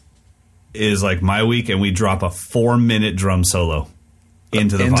 week is like my week and we drop a 4-minute drum solo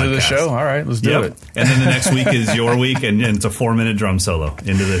into the podcast. The show? All right, let's do it. And then the next week is your week and it's a 4-minute drum solo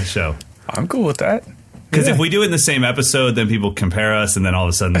into the show. I'm cool with that. Because if we do it in the same episode, then people compare us, and then all of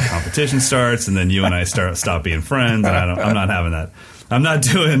a sudden the competition starts, and then you and I stop being friends, and I'm not having that. I'm not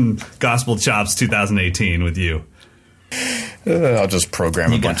doing Gospel Chops 2018 with you. I'll just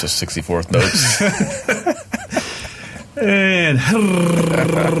program a bunch of 64th notes. And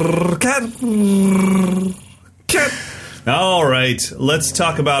All right, let's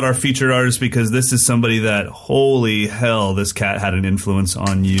talk about our featured artist, because this is somebody that, holy hell, this cat had an influence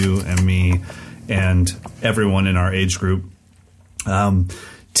on you and me and everyone in our age group.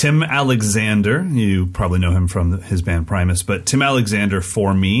 Tim Alexander, you probably know him from his band Primus, but Tim Alexander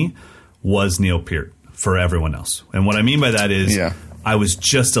for me was Neil Peart for everyone else. And what I mean by that is I was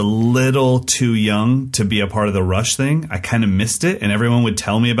just a little too young to be a part of the Rush thing. I kind of missed it, and everyone would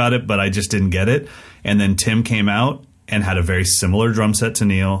tell me about it, but I just didn't get it. And then Tim came out and had a very similar drum set to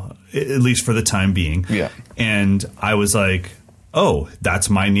Neil, at least for the time being. Yeah. And I was like, oh, that's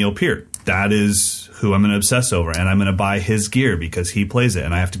my Neil Peart. That is who I'm going to obsess over, and I'm going to buy his gear because he plays it,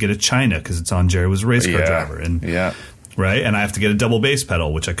 and I have to get a China because it's on Jerry Was a Race Car Driver. And right, and I have to get a double bass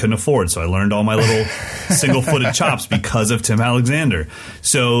pedal, which I couldn't afford, so I learned all my little single-footed chops because of Tim Alexander.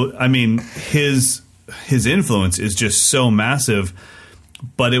 So, I mean, his influence is just so massive,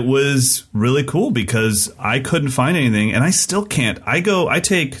 but it was really cool because I couldn't find anything, and I still can't. I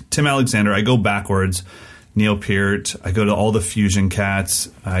take Tim Alexander, I go backwards, Neil Peart, I go to all the Fusion Cats,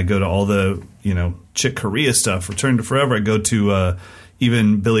 I go to all the, Chick Corea stuff, Return to Forever, I go to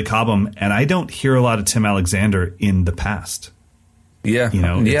even Billy Cobham, and I don't hear a lot of Tim Alexander in the past. Yeah.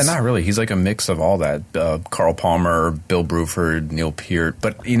 Not really. He's like a mix of all that. Carl Palmer, Bill Bruford, Neil Peart,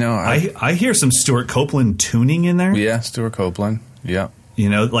 but, I hear some Stuart Copeland tuning in there. Yeah, Stuart Copeland, yeah.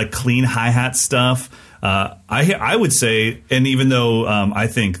 Like clean hi-hat stuff. I would say, and even though I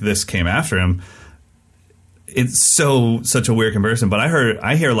think this came after him, it's such a weird comparison, but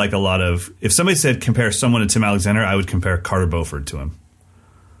I hear like a lot of, if somebody said compare someone to Tim Alexander, I would compare Carter Beauford to him.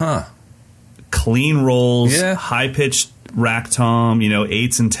 Huh. Clean rolls, high-pitched rack tom,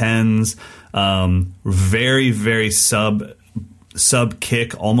 8s and 10s, very, very sub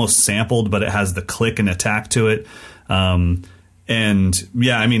kick, almost sampled, but it has the click and attack to it. And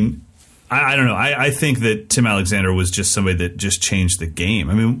yeah, I mean, I don't know. I think that Tim Alexander was just somebody that just changed the game.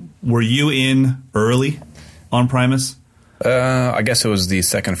 I mean, were you in early on Primus? I guess it was the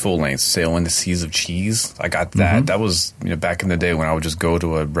second full length, Sail in the Seas of Cheese. I got that. Mm-hmm. That was back in the day when I would just go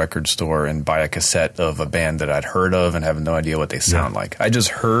to a record store and buy a cassette of a band that I'd heard of and have no idea what they sound like. I just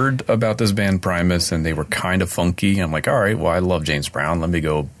heard about this band Primus and they were kind of funky. I'm like, all right, well, I love James Brown. Let me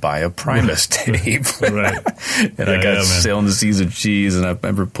go buy a Primus tape. Right. And I got Sail in the Seas of Cheese, and I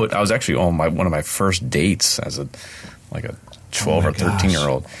remember I was actually on one of my first dates as a 12 or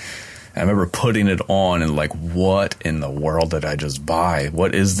 13-year-old. I remember putting it on and like, what in the world did I just buy?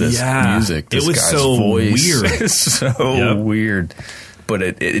 What is this music? This it was guy's so voice weird. is so weird. But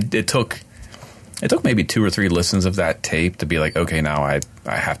it took maybe 2 or 3 listens of that tape to be like, okay, now I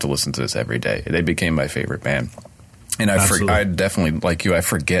have to listen to this every day. They became my favorite band. And I definitely, like you, I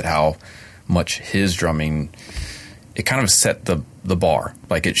forget how much his drumming, it kind of set the bar.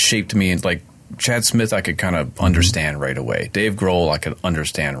 Like it shaped me, and like Chad Smith, I could kind of understand right away. Dave Grohl, I could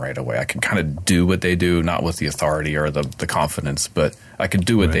understand right away. I could kind of do what they do, not with the authority or the confidence, but I could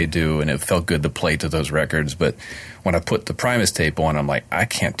do what they do, and it felt good to play to those records. But when I put the Primus tape on, I'm like, I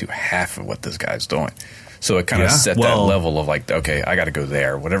can't do half of what this guy's doing. So it kind of set that level of like, okay, I got to go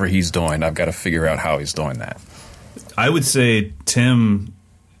there. Whatever he's doing, I've got to figure out how he's doing that. I would say Tim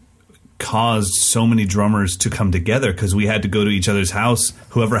caused so many drummers to come together because we had to go to each other's house.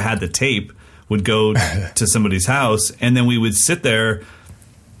 Whoever had the tape would go to somebody's house, and then we would sit there,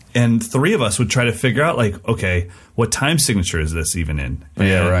 and 3 of us would try to figure out, like, okay, what time signature is this even in?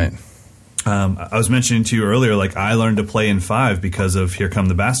 Yeah, right. I was mentioning to you earlier, like, I learned to play in 5 because of Here Come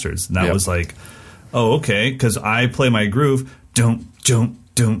the Bastards. And that was like, oh, okay, because I play my groove, and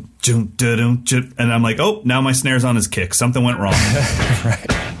I'm like, oh, now my snare's on his kick. Something went wrong. Right.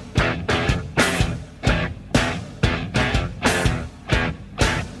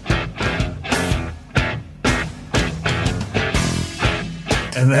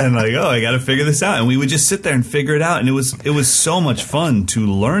 And then like, oh, I got to figure this out. And we would just sit there and figure it out. And it was so much fun to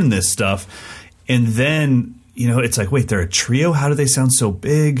learn this stuff. And then, it's like, wait, they're a trio? How do they sound so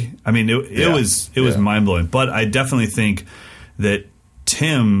big? I mean, it was mind-blowing. But I definitely think that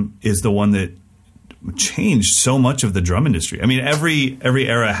Tim is the one that changed so much of the drum industry. I mean, every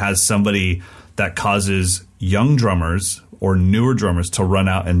era has somebody that causes young drummers or newer drummers to run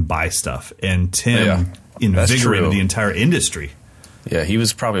out and buy stuff. And Tim invigorated the entire industry. Yeah, he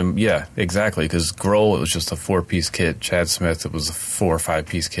was probably, exactly, because Grohl, it was just a 4-piece kit. Chad Smith, it was a 4 or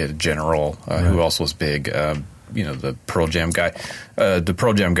 5-piece kit. General, who also was big. the Pearl Jam guy. The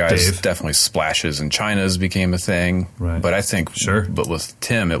Pearl Jam guys Dave. definitely Splashes and China's became a thing. Right. But I think, but with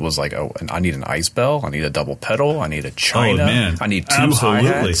Tim, it was like, I need an ice bell, I need a double pedal, I need a China, man. I need two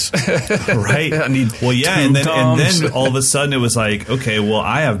hi-hats. Right. I need and then all of a sudden it was like, okay, well,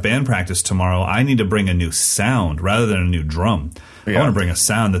 I have band practice tomorrow. I need to bring a new sound rather than a new drum. I want to bring a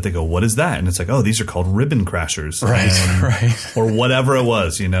sound that they go, what is that? And it's like, oh, these are called ribbon crashers. Right. Or whatever it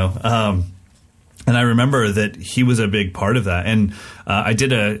was, And I remember that he was a big part of that. And I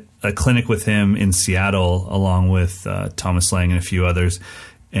did a clinic with him in Seattle along with Thomas Lang and a few others,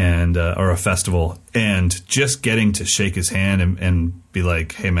 and or a festival. And just getting to shake his hand and be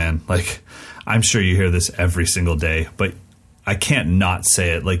like, hey, man, like, I'm sure you hear this every single day, but I can't not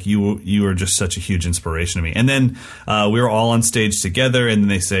say it. Like, you were just such a huge inspiration to me. And then we were all on stage together, and then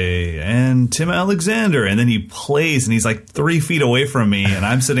they say, and Tim Alexander, and then he plays, and he's like 3 feet away from me, and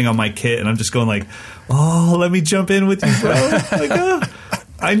I'm sitting on my kit, and I'm just going like, oh, let me jump in with you, bro. Like,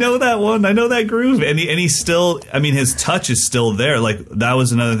 I know that one. I know that groove. And he's still, I mean, his touch is still there. Like, that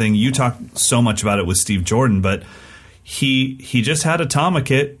was another thing. You talked so much about it with Steve Jordan, but he just had a Tama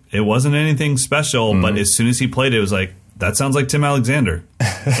kit. It wasn't anything special, but as soon as he played it, it was like, that sounds like Tim Alexander.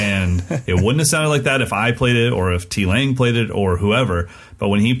 And it wouldn't have sounded like that if I played it or if T. Lang played it or whoever. But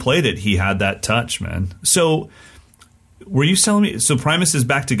when he played it, he had that touch, man. So were you telling me, so Primus is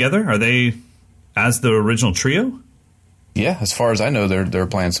back together? Are they as the original trio? Yeah, as far as I know, they're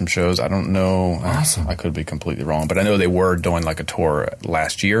playing some shows. I don't know. Awesome. I could be completely wrong, but I know they were doing like a tour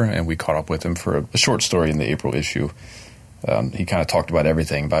last year, and we caught up with him for a short story in the April issue. He kind of talked about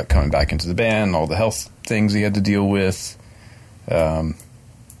everything, about coming back into the band, all the health things he had to deal with,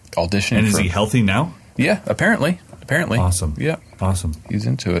 auditioning. And is he healthy now? Yeah, apparently. Awesome. Yeah. Awesome. He's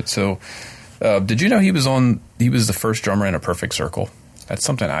into it. So, did you know he was the first drummer in A Perfect Circle? That's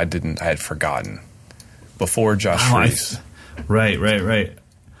something I had forgotten. Before Josh Freese. Right.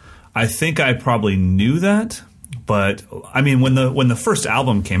 I think I probably knew that, but I mean, when the first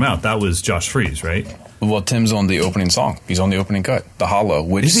album came out, that was Josh Freese, right? Well, Tim's on the opening song. He's on the opening cut, The Hollow,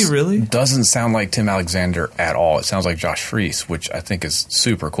 which is he really? Doesn't sound like Tim Alexander at all. It sounds like Josh Freese, which I think is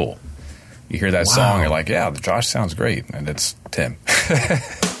super cool. You hear that song, you're like, yeah, Josh sounds great, and it's Tim.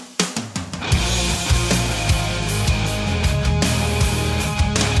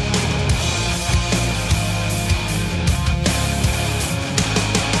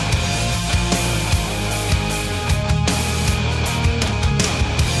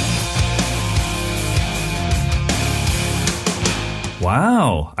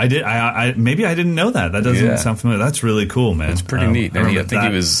 Wow, I did. I maybe I didn't know that. That doesn't sound familiar. That's really cool, man. It's pretty neat. And I think he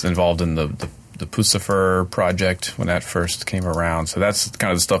was involved in the Pucifer project when that first came around. So that's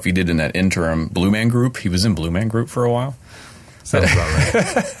kind of the stuff he did in that interim Blue Man Group. He was in Blue Man Group for a while. Sounds about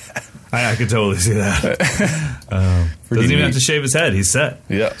right. I could totally see that. Doesn't even have to shave his head. He's set.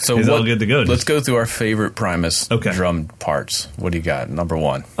 Yeah, so he's all good to go. Let's go through our favorite Primus drum parts. What do you got? Number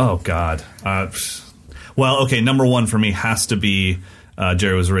one. Oh God. Well, okay, number one for me has to be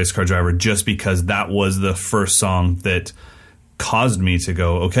Jerry Was a Race Car Driver, just because that was the first song that caused me to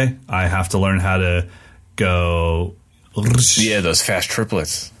go, okay, I have to learn how to go. Yeah, those fast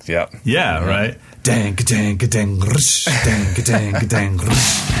triplets. Yep. Yeah, right? Dang, dang, dang, dang, dang, dang,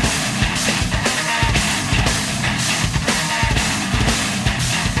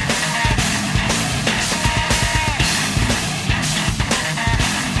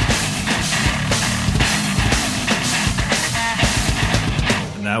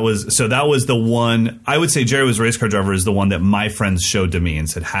 that was the one. I would say Jerry Was a Race Car Driver is the one that my friends showed to me and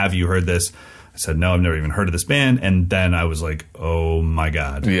said, have you heard this? I said, no, I've never even heard of this band. And then I was like, oh my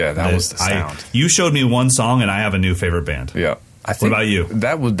God. Yeah, that was the sound. You showed me one song and I have a new favorite band. Yeah. What about you?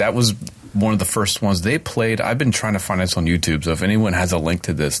 That was one of the first ones they played. I've been trying to find this on YouTube, so if anyone has a link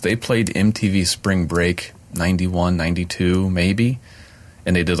to this, they played MTV Spring Break 91, 92 maybe,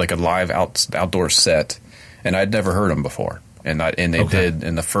 and they did like a live outdoor set, and I'd never heard them before. And they did,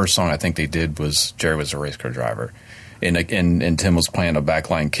 and the first song I think they did was Jerry Was a Race Car Driver. And Tim was playing a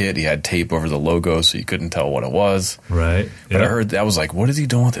backline kit. He had tape over the logo so you couldn't tell what it was. Right. But I heard, I was like, what is he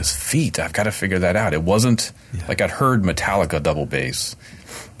doing with his feet? I've got to figure that out. It wasn't, like I'd heard Metallica double bass.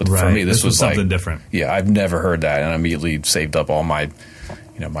 But for me, this was something like, different. Yeah, I've never heard that. And I immediately saved up all my,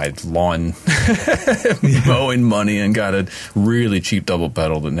 my lawn mowing money and got a really cheap double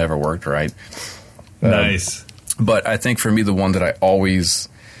pedal that never worked right. Nice. But I think for me, the one that I always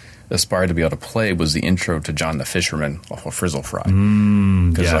aspired to be able to play was the intro to John the Fisherman off of Frizzle Fry.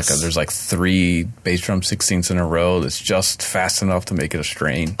 Because there's like 3 bass drum 16ths in a row that's just fast enough to make it a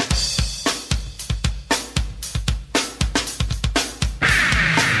strain.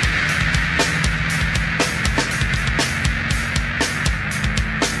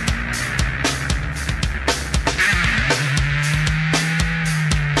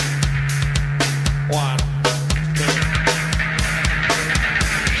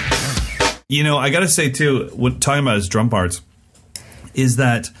 You know, I got to say, too, talking about his drum parts, is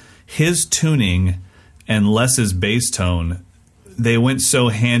that his tuning and Les's bass tone, they went so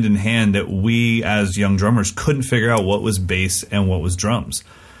hand in hand that we, as young drummers, couldn't figure out what was bass and what was drums.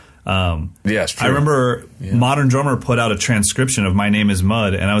 Yeah, it's true. I remember Modern Drummer put out a transcription of My Name is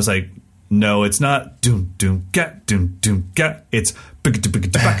Mud, and I was like, no, it's not doom, doom, gat, doom, doom, gat. It's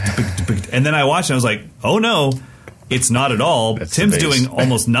and then I watched and I was like, oh, no. It's not at all. That's Tim's doing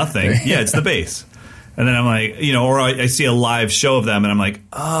almost nothing. Yeah, it's the bass. And then I'm like, you know, or I see a live show of them and I'm like,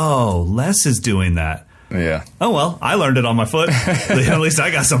 oh, Les is doing that. Yeah. Oh, well, I learned it on my foot. At least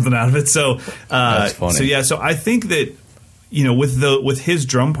I got something out of it. So, that's funny. So I think that, you know, with his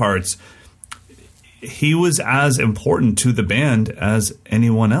drum parts, he was as important to the band as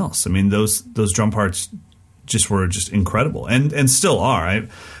anyone else. I mean, those drum parts were incredible and still are.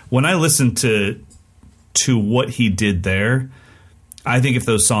 When I listen to what he did there, I think if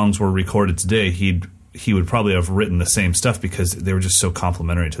those songs were recorded today, he would probably have written the same stuff because they were just so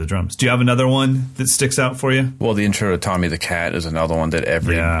complimentary to the drums. Do you have another one that sticks out for you? Well, the intro to Tommy the Cat is another one that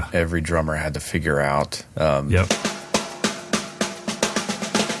every drummer had to figure out. Yep.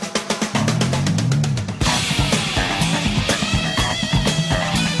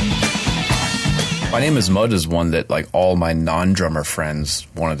 My Name is Mud is one that like all my non-drummer friends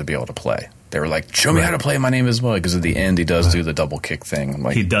wanted to be able to play. They were like, show me how to play My Name is Mud, because at the end he does do the double kick thing.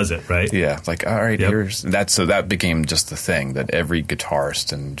 Like, he does it, right? Yeah, like, all right, here's that. So that became just the thing that every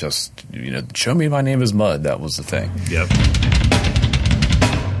guitarist and just, you know, show me My Name is Mud. That was the thing. Yep.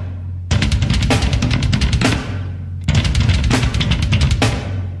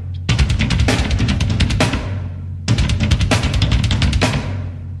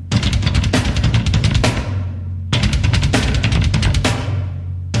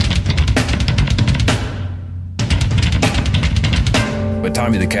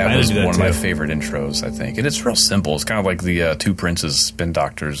 Tommy the Cat was one of my favorite intros, I think. And it's real simple. It's kind of like the Two Princes Spin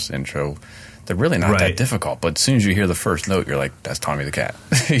Doctors intro. They're really not that difficult, but as soon as you hear the first note, you're like, that's Tommy the Cat.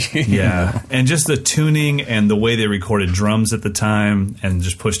 Yeah. And just the tuning and the way they recorded drums at the time and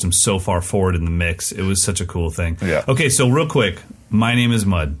just pushed them so far forward in the mix. It was such a cool thing. Yeah. Okay, so real quick, My Name is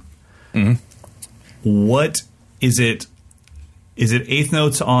Mud. Mm-hmm. What is it? Is it eighth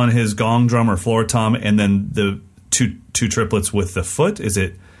notes on his gong drum or floor tom and then the two triplets with the foot? Is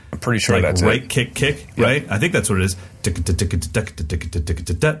it? I'm pretty sure like that's right it. Kick, Yep. right? I think that's what it is.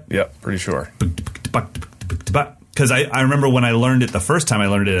 Yep, pretty sure. Because I remember when I learned it the first time, I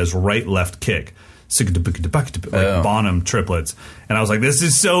learned it as right, left, kick. Like Bonham triplets. And I was like, this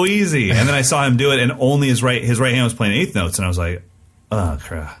is so easy. And then I saw him do it, and only his right hand was playing eighth notes. And I was like, oh,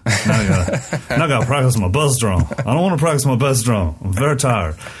 crap. Now I gotta practice my bass drum. I don't want to practice my bass drum. I'm very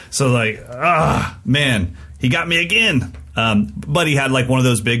tired. So, like, man, he got me again. But he had like one of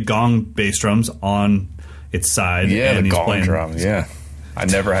those big gong bass drums on its side. Yeah, and the gong drum. Yeah. I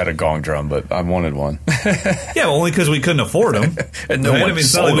never had a gong drum, but I wanted one. Yeah, well, only because we couldn't afford them. And no one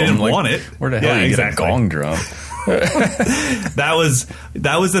sold them. We didn't like, want it. Where the hell do you get a gong drum? That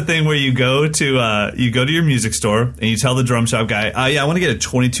was the thing where you go to your music store and you tell the drum shop guy, I want to get a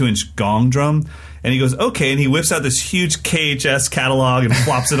 22-inch gong drum. And he goes, okay, and he whips out this huge KHS catalog and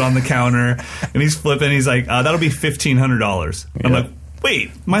flops it on the counter, and he's flipping. He's like, that'll be $1,500. Yeah. I'm like,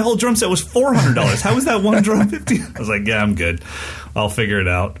 wait, my whole drum set was $400. How was that one drum $1,500? I was like, yeah, I'm good. I'll figure it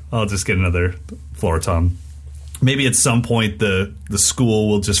out. I'll just get another floor tom. Maybe at some point the school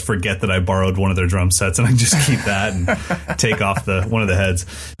will just forget that I borrowed one of their drum sets, and I just keep that and take off one of the heads.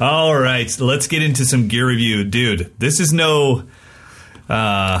 All right, let's get into some gear review, dude. This is not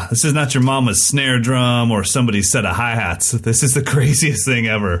your mama's snare drum or somebody's set of hi-hats. This is the craziest thing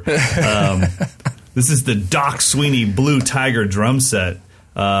ever. This is the Doc Sweeney Blue Tiger drum set.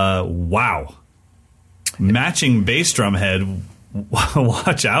 Wow. Matching bass drum head.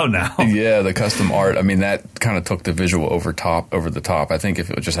 Watch out now. Yeah, the custom art. I mean, that kind of took the visual over the top. I think if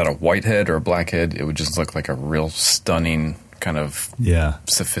it just had a white head or a black head, it would just look like a real stunning kind of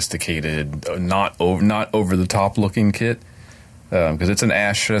sophisticated, not over the top looking kit. Because it's an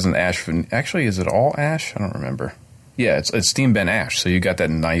ash. It has an ash. Actually, is it all ash? I don't remember. Yeah, it's steam bent ash. So you got that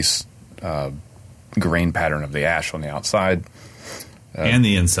nice grain pattern of the ash on the outside and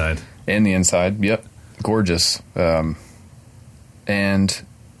the inside. And the inside. Yep, gorgeous. And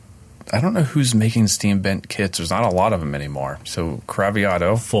I don't know who's making steam bent kits. There's not a lot of them anymore. So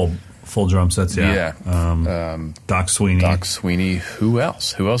Craviotto, full drum sets. Yeah. Doc Sweeney. Doc Sweeney. Who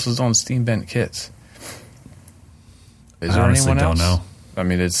else? Who else is on steam bent kits? Is there anyone else? I don't know. I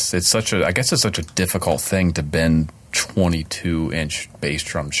mean, it's such a difficult thing to bend 22-inch bass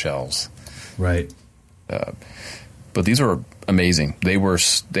drum shells. Right. But these were amazing. They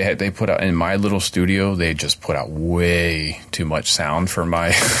put out in my little studio. They just put out way too much sound for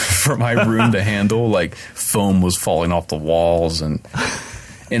my for my room to handle. Like foam was falling off the walls, and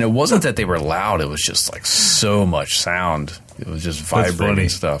it wasn't that they were loud. It was just like so much sound. It was just vibrating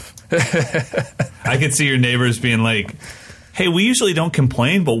stuff. I could see your neighbors being like, "Hey, we usually don't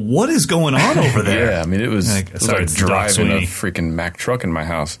complain, but what is going on over there?" Yeah, I mean, it was like driving a freaking Mack truck in my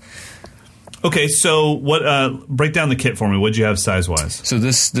house. Okay, so what? Break down the kit for me. What'd you have size-wise? So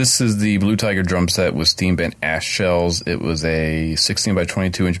this is the Blue Tiger drum set with steam bent ash shells. It was a 16 by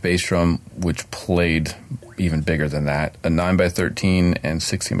 22 inch bass drum, which played even bigger than that. A 9 by 13 and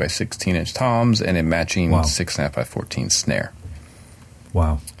 16 by 16 inch toms, and a matching 6.5 by 14 snare.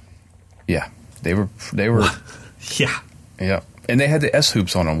 Wow. Yeah, they were. Yeah, and they had the S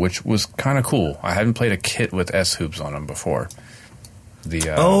hoops on them, which was kind of cool. I hadn't played a kit with S hoops on them before. He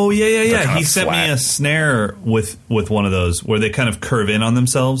sent me a snare with one of those where they kind of curve in on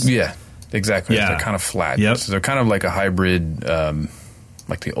themselves. Yeah, exactly. Yeah. They're kind of flat. Yep. So they're kind of like a hybrid,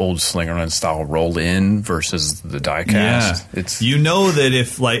 like the old Slingerland style roll in versus the die cast. Yeah. You know that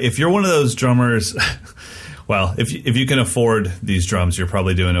if you're one of those drummers, well, if you can afford these drums, you're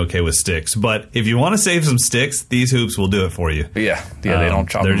probably doing okay with sticks. But if you want to save some sticks, these hoops will do it for you. Yeah, they don't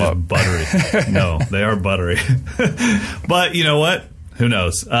chop them up. They're just buttery. No, they are buttery. But you know what? Who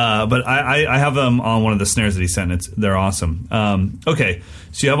knows? But I have them on one of the snares that he sent. They're awesome. Okay,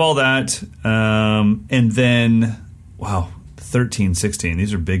 so you have all that. And then, wow, 13, 16.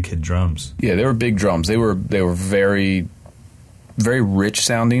 These are big kid drums. Yeah, they were big drums. They were very, very rich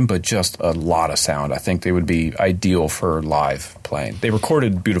sounding, but just a lot of sound. I think they would be ideal for live playing. They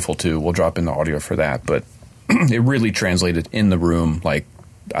recorded beautiful, too. We'll drop in the audio for that. But it really translated in the room. Like,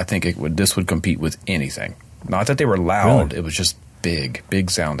 I think this would compete with anything. Not that they were loud. Really? It was just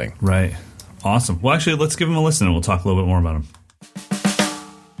big sounding. Right. Awesome. Well, actually, let's give them a listen and we'll talk a little bit more about them.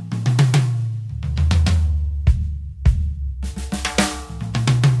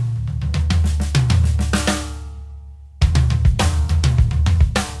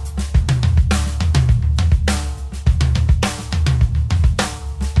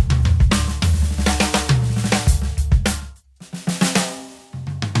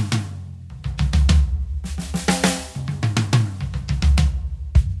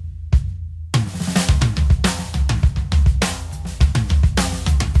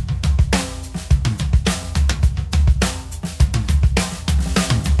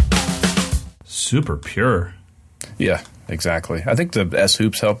 Super pure. Yeah, exactly. I think the S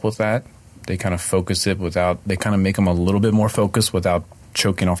hoops help with that. They kind of focus it they kind of make them a little bit more focused without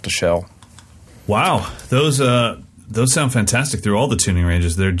choking off the shell. Wow. Those sound fantastic through all the tuning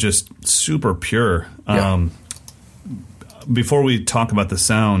ranges. They're just super pure. Yeah. Before we talk about the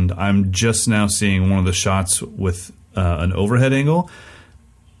sound, I'm just now seeing one of the shots with an overhead angle.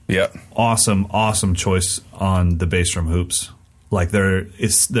 Yeah. Awesome choice on the bass drum hoops. Like they're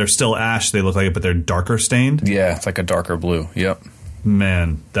still ash, they look like it, but they're darker stained. Yeah, it's like a darker blue. Yep.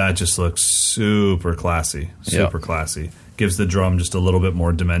 Man, that just looks super classy. Classy. Gives the drum just a little bit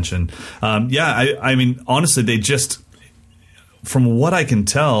more dimension. I mean, honestly, they just, from what I can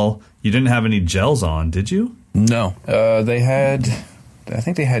tell, you didn't have any gels on, did you? No. They had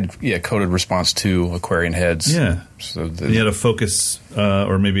coated response 2 Aquarian heads. Yeah. So you had a Focus,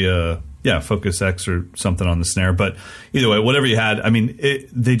 or maybe Focus X or something on the snare. But either way, whatever you had, I mean,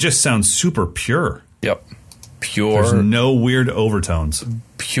 they just sound super pure. Yep. Pure. There's no weird overtones.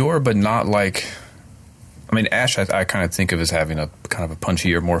 Pure, but not like... I mean, ash, I kind of think of as having a kind of a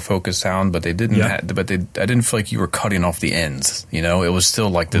punchier, more focused sound, but they didn't. I didn't feel like you were cutting off the ends. You know, it was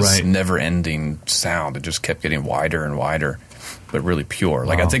still like this never-ending sound. It just kept getting wider and wider, but really pure.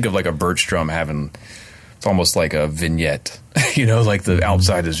 Like I think of like a birch drum having... It's almost like a vignette, you know, like the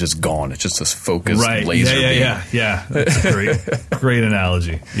outside is just gone. It's just this focused laser beam. Yeah. That's a great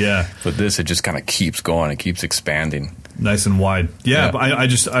analogy. Yeah. But this, it just kind of keeps going. It keeps expanding. Nice and wide. Yeah. But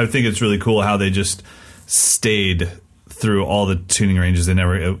I think it's really cool how they just stayed through all the tuning ranges. You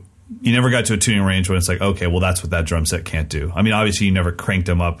never got to a tuning range when it's like, okay, well, that's what that drum set can't do. I mean, obviously you never cranked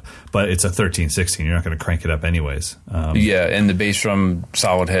them up, but it's a 13-16. You're not going to crank it up anyways. And the bass drum,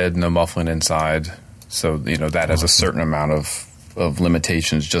 solid head, no muffling inside. So, you know, that has a certain amount of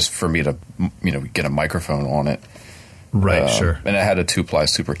limitations just for me to, you know, get a microphone on it. Right, sure. And it had a 2-ply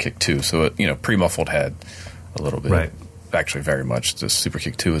super kick, too. So, it, you know, pre-muffled head a little bit. Right. Actually, very much. The super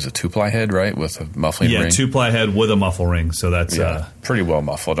kick 2 is a 2-ply head, right, with a muffling ring? Yeah, 2-ply head with a muffle ring. So that's... pretty well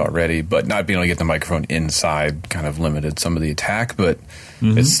muffled already. But not being able to get the microphone inside kind of limited some of the attack. But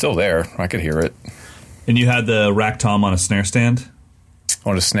it's still there. I could hear it. And you had the rack tom on a snare stand?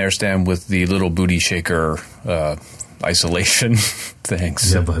 On a snare stand with the little booty shaker isolation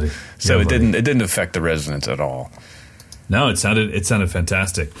things. Yeah, buddy. So Yeah, it buddy. didn't affect the resonance at all. No, it sounded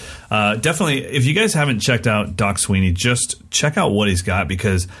fantastic. Definitely, if you guys haven't checked out Doc Sweeney, just check out what he's got,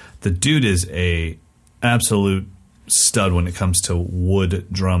 because the dude is a absolute stud when it comes to wood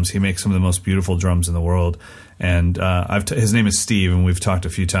drums. He makes some of the most beautiful drums in the world. And his name is Steve, and we've talked a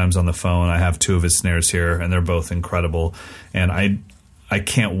few times on the phone. I have 2 of his snares here, and they're both incredible. And I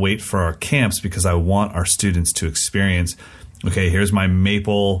can't wait for our camps, because I want our students to experience, okay, here's my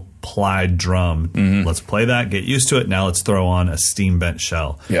maple plied drum. Mm-hmm. Let's play that, get used to it. Now let's throw on a steam bent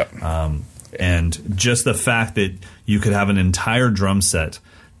shell. Yeah. And just the fact that you could have an entire drum set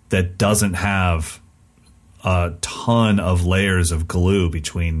that doesn't have a ton of layers of glue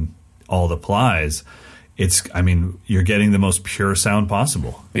between all the plies, you're getting the most pure sound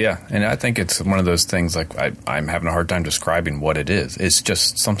possible. Yeah, and I think it's one of those things, like I'm having a hard time describing what it is. It's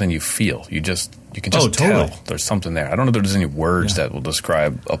just something you feel. You can just tell there's something there. I don't know if there's any words that will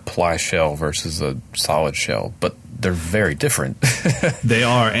describe a ply shell versus a solid shell, but they're very different. They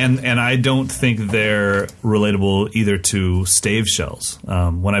are, and I don't think they're relatable either to stave shells.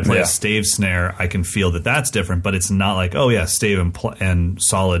 When I play a stave snare, I can feel that that's different, but it's not like, oh yeah, stave and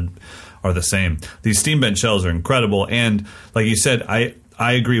solid are the same. These steam bent shells are incredible, and like you said, I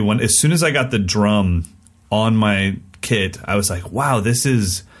agree. As soon as I got the drum on my kit, I was like, wow, this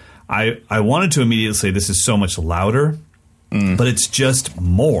is. I wanted to immediately say this is so much louder, but it's just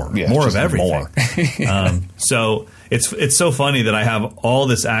more of everything. More. So it's so funny that I have all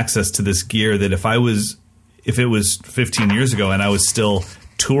this access to this gear that if it was 15 years ago and I was still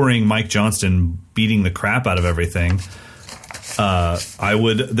touring Mike Johnston, beating the crap out of everything.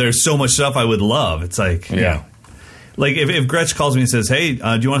 There's so much stuff I would love. It's like, like if Gretsch calls me and says, hey,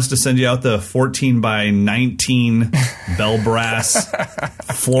 do you want us to send you out the 14 by 19 bell brass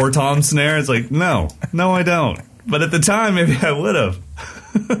floor tom snare? It's like, no, I don't. But at the time, maybe I would have.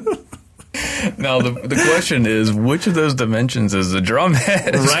 Now, the question is, which of those dimensions is the drum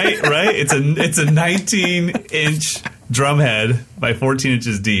head? Right. It's a 19-inch drum head by 14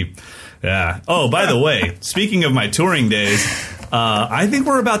 inches deep. Yeah. Oh, by the way, speaking of my touring days, I think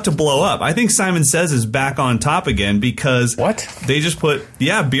we're about to blow up. I think Simon Says is back on top again, because they just put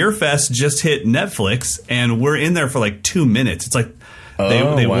Beer Fest just hit Netflix, and we're in there for like 2 minutes. It's like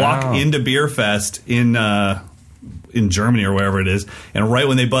they walk into Beer Fest in Germany or wherever it is, and right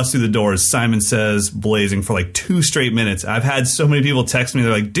when they bust through the doors, Simon Says blazing for like 2 straight minutes. I've had so many people text me,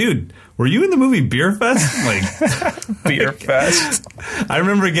 they're like, dude, were you in the movie Beer Fest? Like, Beer Fest? I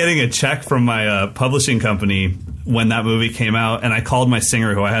remember getting a check from my publishing company when that movie came out, and I called my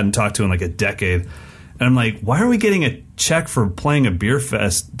singer, who I hadn't talked to in like a decade, and I'm like, why are we getting a check for playing a Beer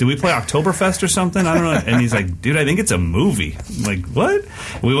Fest? Do we play Oktoberfest or something? I don't know. And he's like, dude, I think it's a movie. I'm like, what?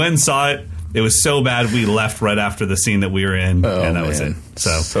 We went and saw it. It was so bad we left right after the scene that we were in, and that was it.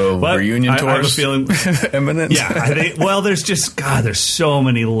 So reunion tours? I have a feeling imminent? Yeah. There's so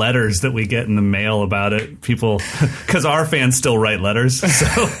many letters that we get in the mail about it. People, because our fans still write letters,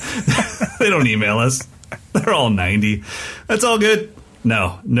 so they don't email us. They're all 90. That's all good.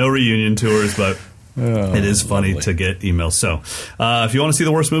 No reunion tours, but it is funny to get emails. So if you want to see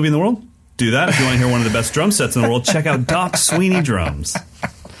the worst movie in the world, do that. If you want to hear one of the best drum sets in the world, check out Doc Sweeney drums.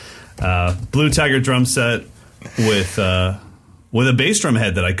 Blue Tiger drum set with a bass drum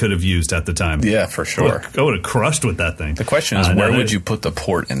head that I could have used at the time. Yeah, for sure. I would have crushed with that thing. The question is, where would you put the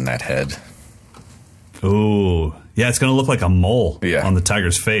port in that head? Ooh, yeah, it's going to look like a mole on the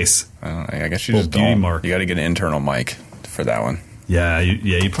tiger's face. I guess you just beauty mark. You got to get an internal mic for that one. Yeah,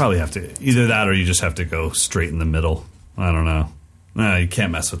 you probably have to. Either that, or you just have to go straight in the middle. I don't know. No, you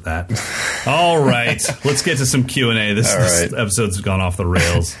can't mess with that. All right, let's get to some Q&A. This episode's gone off the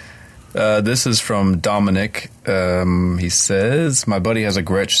rails. This is from Dominic. He says, my buddy has a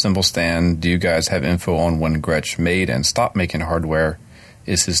Gretsch cymbal stand. Do you guys have info on when Gretsch made and stopped making hardware?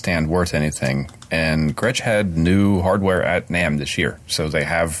 Is his stand worth anything? And Gretsch had new hardware at NAMM this year. So they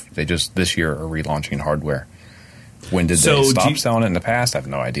just this year are relaunching hardware. When did they stop selling it in the past? I have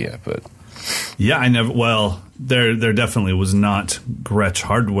no idea. But yeah, there definitely was not Gretsch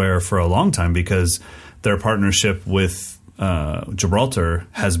hardware for a long time, because their partnership with Gibraltar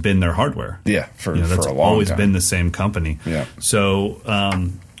has been their hardware. Yeah, for a long time. That's always been the same company. Yeah. So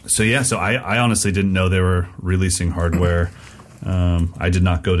I honestly didn't know they were releasing hardware. I did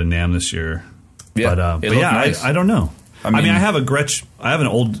not go to NAMM this year. Yeah, but nice. I don't know. I mean, I have an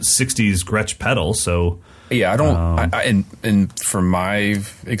old 60s Gretsch pedal, so yeah, I don't. And from my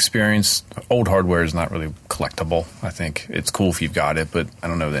experience, old hardware is not really collectible. I think it's cool if you've got it, but I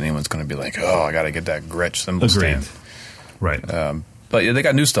don't know that anyone's going to be like, oh, I got to get that Gretsch cymbal stand. Right. But yeah, they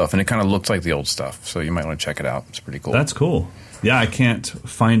got new stuff, and it kind of looks like the old stuff. So you might want to check it out. It's pretty cool. That's cool. Yeah, I can't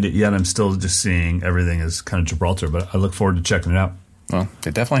find it yet. I'm still just seeing everything as kind of Gibraltar, but I look forward to checking it out. Well,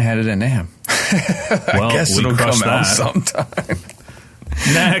 they definitely had it in NAMM. Well, I guess it'll come out sometime.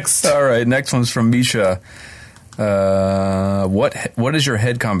 Next. All right, next one's from Misha. What is your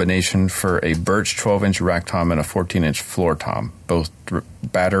head combination for a Birch 12-inch rack tom and a 14-inch floor tom? Both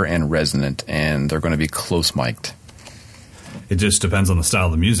batter and resonant, and they're going to be close mic'd. It just depends on the style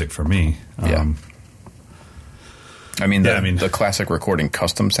of the music for me. Yeah. The classic recording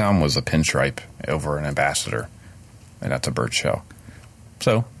custom sound was a pinstripe over an Ambassador, and that's a Birch shell.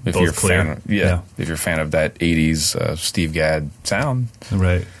 So if Both you're clear. if you're a fan of that 80s Steve Gadd sound,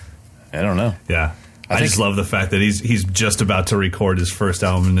 right? I don't know. Yeah, I just love the fact that he's just about to record his first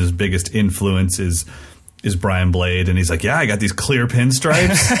album, and his biggest influence is Brian Blade, and he's like, yeah, I got these clear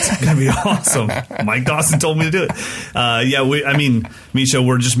pinstripes. It's gonna be awesome. Mike Dawson told me to do it. Misha,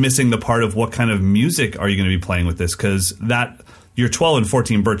 we're just missing the part of what kind of music are you going to be playing with this, because your 12 and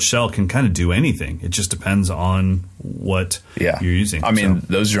 14 Birch shell can kind of do anything. It just depends on what you're using.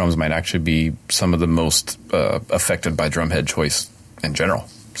 Those drums might actually be some of the most affected by drumhead choice in general.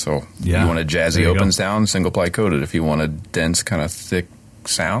 So you want a jazzy open sound, single ply coated. If you want a dense kind of thick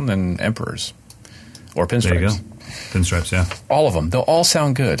sound, then Emperors or pinstripes. There you go. Pinstripes, yeah. All of them. They'll all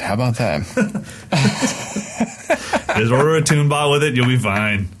sound good. How about that? Just order a tune bot with it. You'll be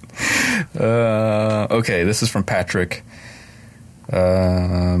fine. Okay, this is from Patrick.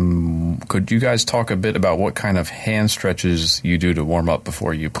 Could you guys talk a bit about what kind of hand stretches you do to warm up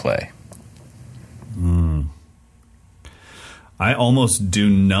before you play? I almost do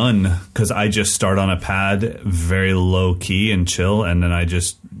none, because I just start on a pad very low key and chill, and then I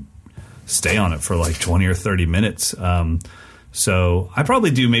just stay on it for like 20 or 30 minutes. So I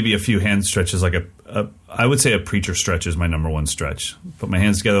probably do maybe a few hand stretches, like I would say a preacher stretch is my number one stretch. Put my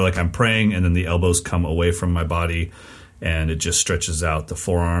hands together like I'm praying, and then the elbows come away from my body, and it just stretches out the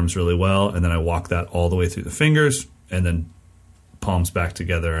forearms really well. And then I walk that all the way through the fingers, and then palms back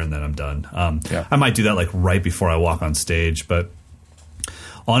together, and then I'm done. I might do that like right before I walk on stage, but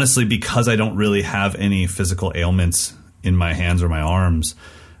honestly, because I don't really have any physical ailments in my hands or my arms,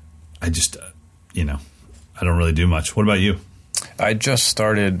 I just, I don't really do much. What about you? I just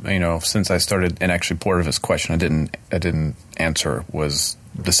started, since I started, and actually part of his question I didn't answer was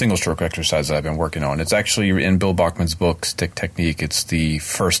the single stroke exercise that I've been working on. It's actually in Bill Bachman's book, Stick Technique. It's the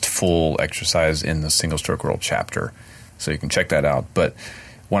first full exercise in the single stroke world chapter. So you can check that out. But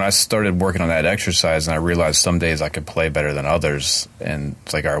when I started working on that exercise, and I realized some days I could play better than others, and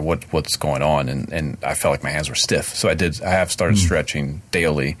it's like, all right, what's going on? And I felt like my hands were stiff. So I have started stretching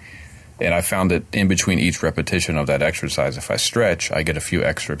daily. And I found that in between each repetition of that exercise, if I stretch, I get a few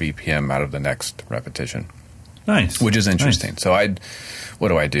extra BPM out of the next repetition. Nice. Which is interesting. Nice. So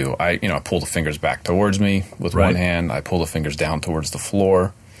what do? I pull the fingers back towards me with one hand. I pull the fingers down towards the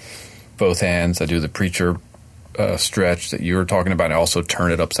floor, both hands. I do the preacher stretch that you were talking about. I also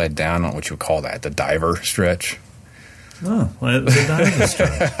turn it upside down. I don't know what you would call that, the diver stretch. Oh, well, the diver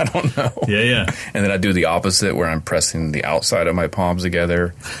stretch. I don't know. Yeah. And then I do the opposite, where I'm pressing the outside of my palms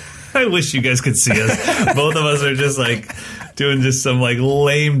together. I wish you guys could see us. Both of us are just like doing just some like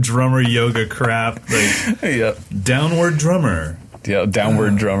lame drummer yoga crap. Like downward drummer. Yeah,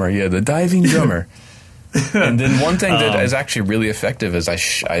 downward drummer. Yeah, the diving drummer. And then one thing that is actually really effective is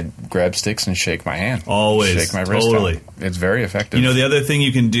I grab sticks and shake my hand. Always. Shake my wrist. Totally. It's very effective. The other thing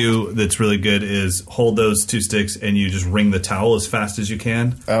you can do that's really good is hold those two sticks and you just wring the towel as fast as you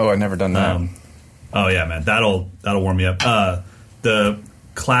can. Oh, I've never done that. Oh, yeah, man. That'll warm me up. The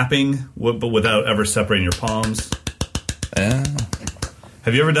clapping, but without ever separating your palms.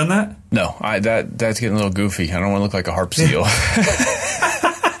 Have you ever done that? No. That's getting a little goofy. I don't want to look like a harp seal.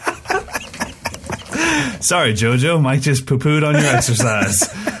 Sorry, JoJo. Mike just poo-pooed on your exercise.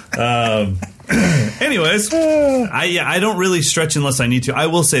 Anyways, I don't really stretch unless I need to. I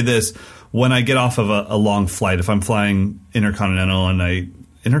will say this. When I get off of a long flight, if I'm flying intercontinental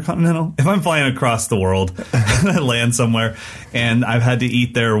if I'm flying across the world and I land somewhere and I've had to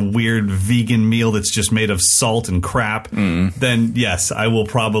eat their weird vegan meal that's just made of salt and crap, then yes, I will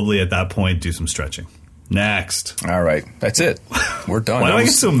probably at that point do some stretching. Next. All right. That's it. We're done. Why do I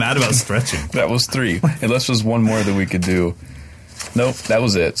get so mad about stretching? That was 3. Unless there's one more that we could do. Nope, that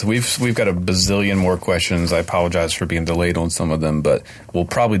was it. So we've got a bazillion more questions. I apologize for being delayed on some of them, but we'll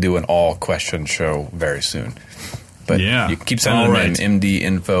probably do an all-question show very soon. But you can keep sending them in,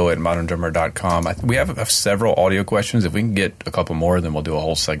 mdinfo@moderndrummer.com. We have several audio questions. If we can get a couple more, then we'll do a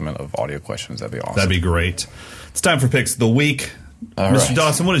whole segment of audio questions. That'd be awesome. That'd be great. It's time for Picks of the Week. Mr.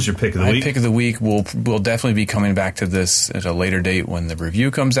 Dawson, what is your pick of the week? My pick of the week, we'll definitely be coming back to this at a later date when the review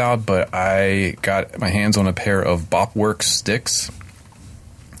comes out, but I got my hands on a pair of Bopworks sticks,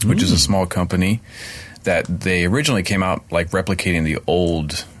 which is a small company that they originally came out like replicating the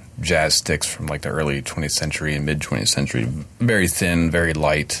old jazz sticks from like the early 20th century and mid 20th century. Very thin, very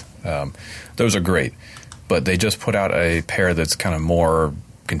light. Those are great, but they just put out a pair that's kind of more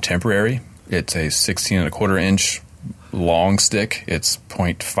contemporary. It's a 16.25 inch long stick. It's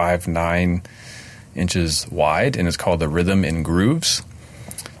 0.59 inches wide, and it's called the Rhythm and Grooves.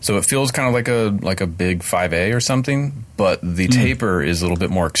 So it feels kind of like a big 5A or something, but the taper is a little bit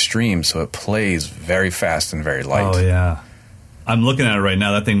more extreme, so it plays very fast and very light. Oh yeah, I'm looking at it right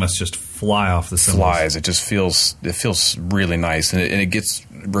now. That thing must just fly off the cymbals. Flies. It just feels really nice, and it gets,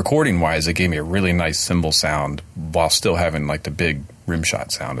 recording wise, it gave me a really nice cymbal sound while still having like the big rim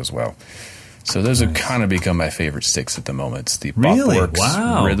shot sound as well. So those have kind of become my favorite sticks at the moment. It's the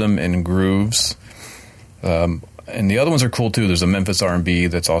Bopworks Rhythm and Grooves. And the other ones are cool too. There's a Memphis R&B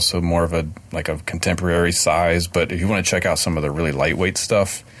that's also more of a contemporary size. But if you want to check out some of the really lightweight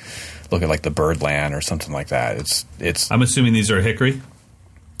stuff, look at like the Birdland or something like that. It's. I'm assuming these are hickory.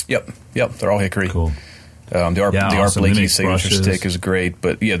 Yep. They're all hickory. Cool. The Art Blakey signature stick is great,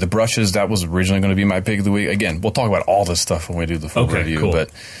 but yeah, the brushes, that was originally going to be my pick of the week. Again, we'll talk about all this stuff when we do the full review, cool.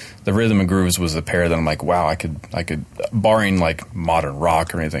 But the Rhythm and Grooves was the pair that I'm like, wow, I could, barring like modern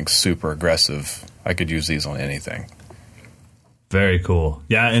rock or anything super aggressive, I could use these on anything. Very cool.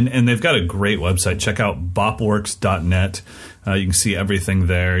 Yeah, and they've got a great website. Check out bopworks.net. You can see everything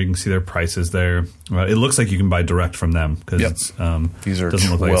there. You can see their prices there. It looks like you can buy direct from them because these are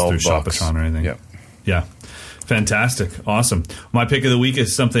doesn't look like it's through $12 Shopatron or anything. Yep. Yeah. Fantastic. Awesome. My pick of the week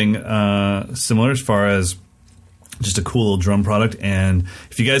is something similar as far as just a cool little drum product. And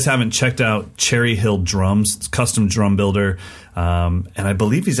if you guys haven't checked out Cherry Hill Drums, it's a custom drum builder. And I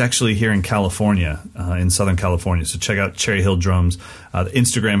believe he's actually here in California, in Southern California. So check out Cherry Hill Drums. The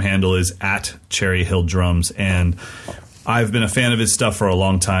Instagram handle is @CherryHillDrums. And I've been a fan of his stuff for a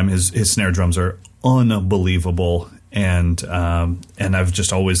long time. His snare drums are unbelievable. And I've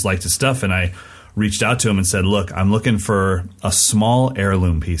just always liked his stuff. And I reached out to him and said, look, I'm looking for a small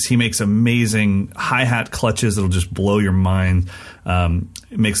heirloom piece. He makes amazing hi-hat clutches that'll just blow your mind.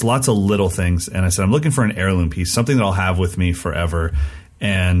 It makes lots of little things. And I said, I'm looking for an heirloom piece, something that I'll have with me forever.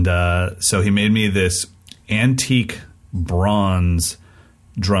 And so he made me this antique bronze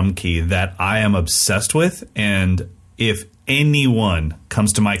drum key that I am obsessed with. And if anyone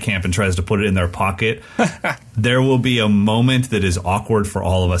comes to my camp and tries to put it in their pocket, there will be a moment that is awkward for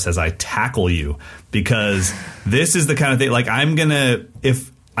all of us as I tackle you, because this is the kind of thing, like I'm going to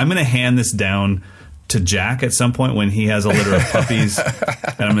hand this down to Jack at some point when he has a litter of puppies,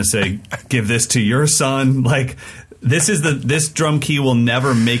 and I'm going to say, give this to your son. Like this drum key will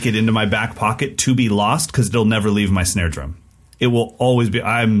never make it into my back pocket to be lost, because it'll never leave my snare drum. It will always be.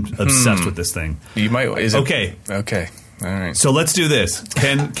 I'm obsessed with this thing. You might. Okay. All right. So let's do this.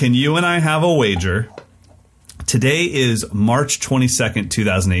 Can you and I have a wager? Today is March 22nd,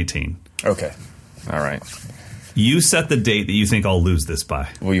 2018. Okay. All right. You set the date that you think I'll lose this by.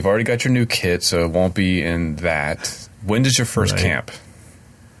 Well, you've already got your new kit, so it won't be in that. When does your first camp?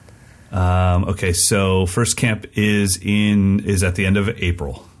 Okay, so first camp is at the end of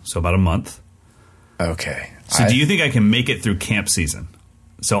April, so about a month. Okay. So do you think I can make it through camp season?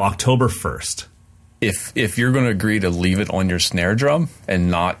 So October 1st. If you're going to agree to leave it on your snare drum and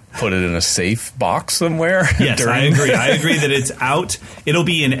not put it in a safe box somewhere. Yes, I agree. I agree that it's out. It'll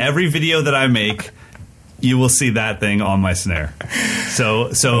be in every video that I make. You will see that thing on my snare.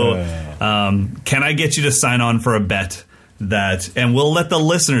 So can I get you to sign on for a bet and we'll let the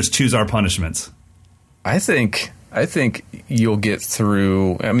listeners choose our punishments? I think you'll get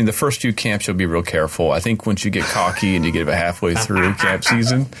through. I mean, the first few camps you'll be real careful. I think once you get cocky and you get about halfway through camp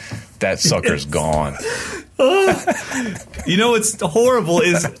season, that sucker's gone. You know what's horrible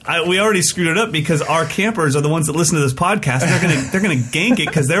is we already screwed it up, because our campers are the ones that listen to this podcast. They're gonna gank it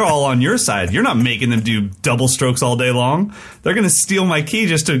because they're all on your side. You're not making them do double strokes all day long. They're gonna steal my key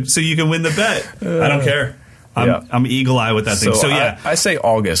just so you can win the bet. I don't care. I'm eagle eye with that thing. So yeah, I say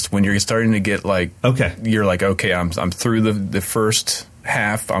August, when you're starting to get like, okay, you're like, okay, I'm through the first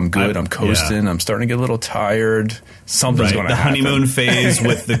half. I'm good. I'm coasting. I'm starting to get a little tired. Something's going to happen. The honeymoon phase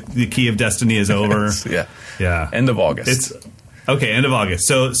with the key of destiny is over. Yeah. End of August. End of August.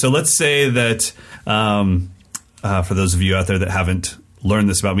 So let's say that for those of you out there that haven't learned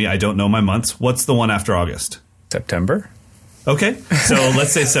this about me, I don't know my months. What's the one after August? September. Okay, so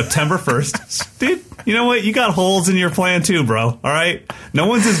let's say September 1st. Dude, you know what? You got holes in your plan too, bro. All right? No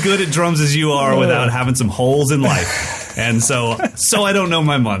one's as good at drums as you are without having some holes in life. And so I don't know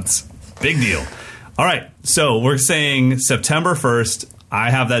my months. Big deal. All right, so we're saying September 1st,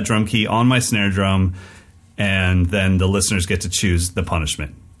 I have that drum key on my snare drum, and then the listeners get to choose the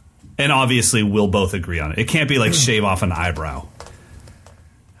punishment. And obviously, we'll both agree on it. It can't be like shave off an eyebrow.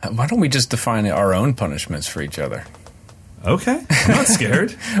 Why don't we just define our own punishments for each other? Okay, I'm not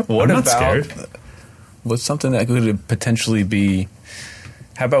scared. What's something that could potentially be...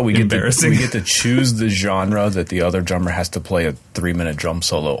 How about we get to choose the genre that the other drummer has to play a 3-minute drum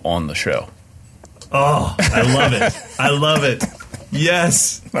solo on the show? Oh, I love it. I love it.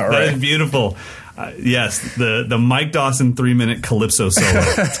 Yes. All right. That is beautiful. Yes, the Mike Dawson 3-minute calypso solo.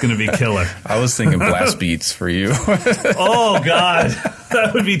 It's going to be killer. I was thinking blast beats for you. Oh, God.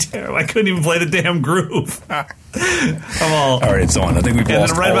 That would be terrible. I couldn't even play the damn groove. All right, it's on. I think we've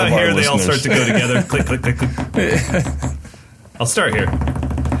lost all of our listeners. And then right about here, they all start to go together. Click, click, click, click. I'll start here.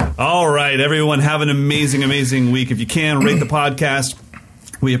 All right, everyone, have an amazing, amazing week. If you can, rate the podcast.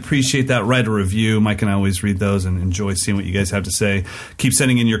 We appreciate that. Write a review. Mike and I always read those and enjoy seeing what you guys have to say. Keep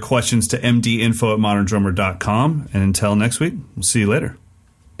sending in your questions to mdinfo@moderndrummer.com. And until next week, we'll see you later.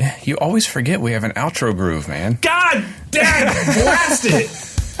 You always forget we have an outro groove, man. God dang, blast it!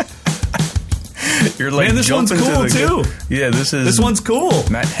 You're like, man, this one's cool too. Yeah, this one's cool.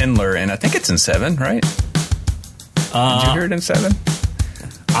 Matt Hendler, and I think it's in 7, right? Did you hear it in 7?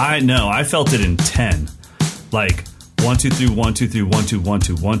 I felt it in 10. Like 1 2 3 1 2 3 1 2 1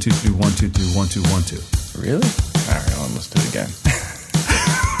 2 1 2 3 1 2 3 1 2 1 2. Really? All right, well, let's do it again.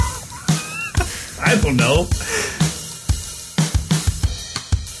 I don't know.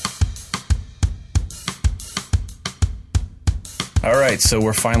 All right, so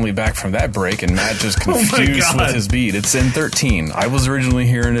we're finally back from that break, and Matt just confused with his beat. It's in 13. I was originally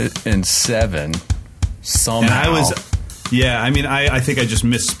hearing it in 7. Somehow. And I think I just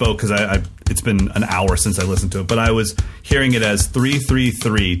misspoke because it's been an hour since I listened to it, but I was hearing it as 3 3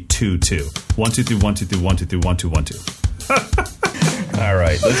 3 2 2. 1 2 3 1 2 3 1 2 3 1 2 1 2. All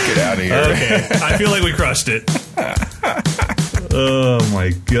right, let's get out of here. Okay, I feel like we crushed it. Oh my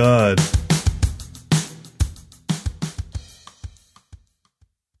God.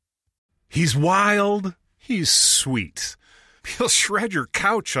 He's wild. He's sweet. He'll shred your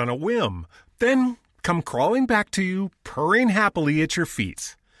couch on a whim. Then come crawling back to you, purring happily at your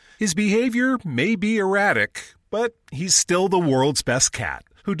feet. His behavior may be erratic, but he's still the world's best cat,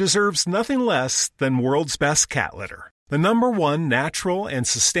 who deserves nothing less than world's best cat litter. The #1 natural and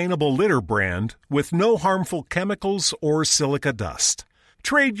sustainable litter brand with no harmful chemicals or silica dust.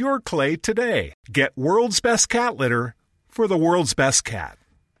 Trade your clay today. Get world's best cat litter for the world's best cat.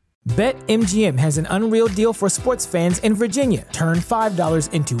 BetMGM has an unreal deal for sports fans in Virginia. Turn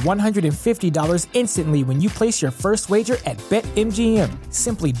 $5 into $150 instantly when you place your first wager at BetMGM.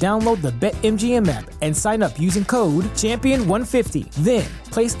 Simply download the BetMGM app and sign up using code Champion150. Then,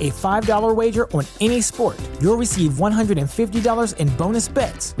 place a $5 wager on any sport. You'll receive $150 in bonus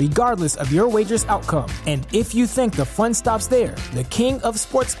bets, regardless of your wager's outcome. And if you think the fun stops there, the King of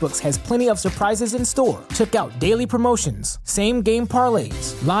Sportsbooks has plenty of surprises in store. Check out daily promotions, same-game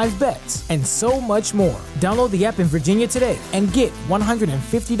parlays, live bets, and so much more. Download the app in Virginia today and get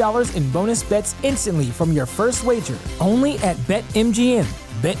 $150 in bonus bets instantly from your first wager. Only at BetMGM.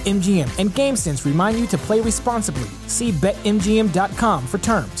 BetMGM and GameSense remind you to play responsibly. See BetMGM.com for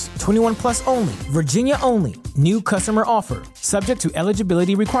terms. 21 plus only. Virginia only. New customer offer. Subject to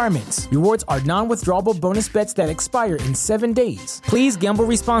eligibility requirements. Rewards are non-withdrawable bonus bets that expire in 7 days. Please gamble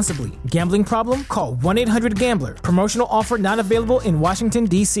responsibly. Gambling problem? Call 1-800-GAMBLER. Promotional offer not available in Washington,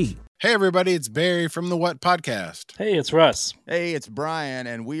 D.C. Hey, everybody, it's Barry from the What Podcast. Hey, it's Russ. Hey, it's Brian,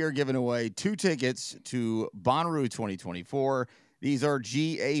 and we are giving away 2 tickets to Bonnaroo 2024. These are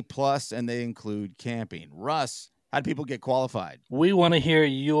GA+, and they include camping. Russ, how do people get qualified? We want to hear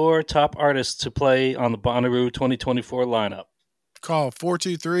your top artists to play on the Bonnaroo 2024 lineup. Call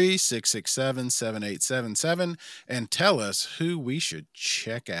 423-667-7877 and tell us who we should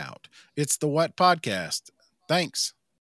check out. It's the What Podcast. Thanks.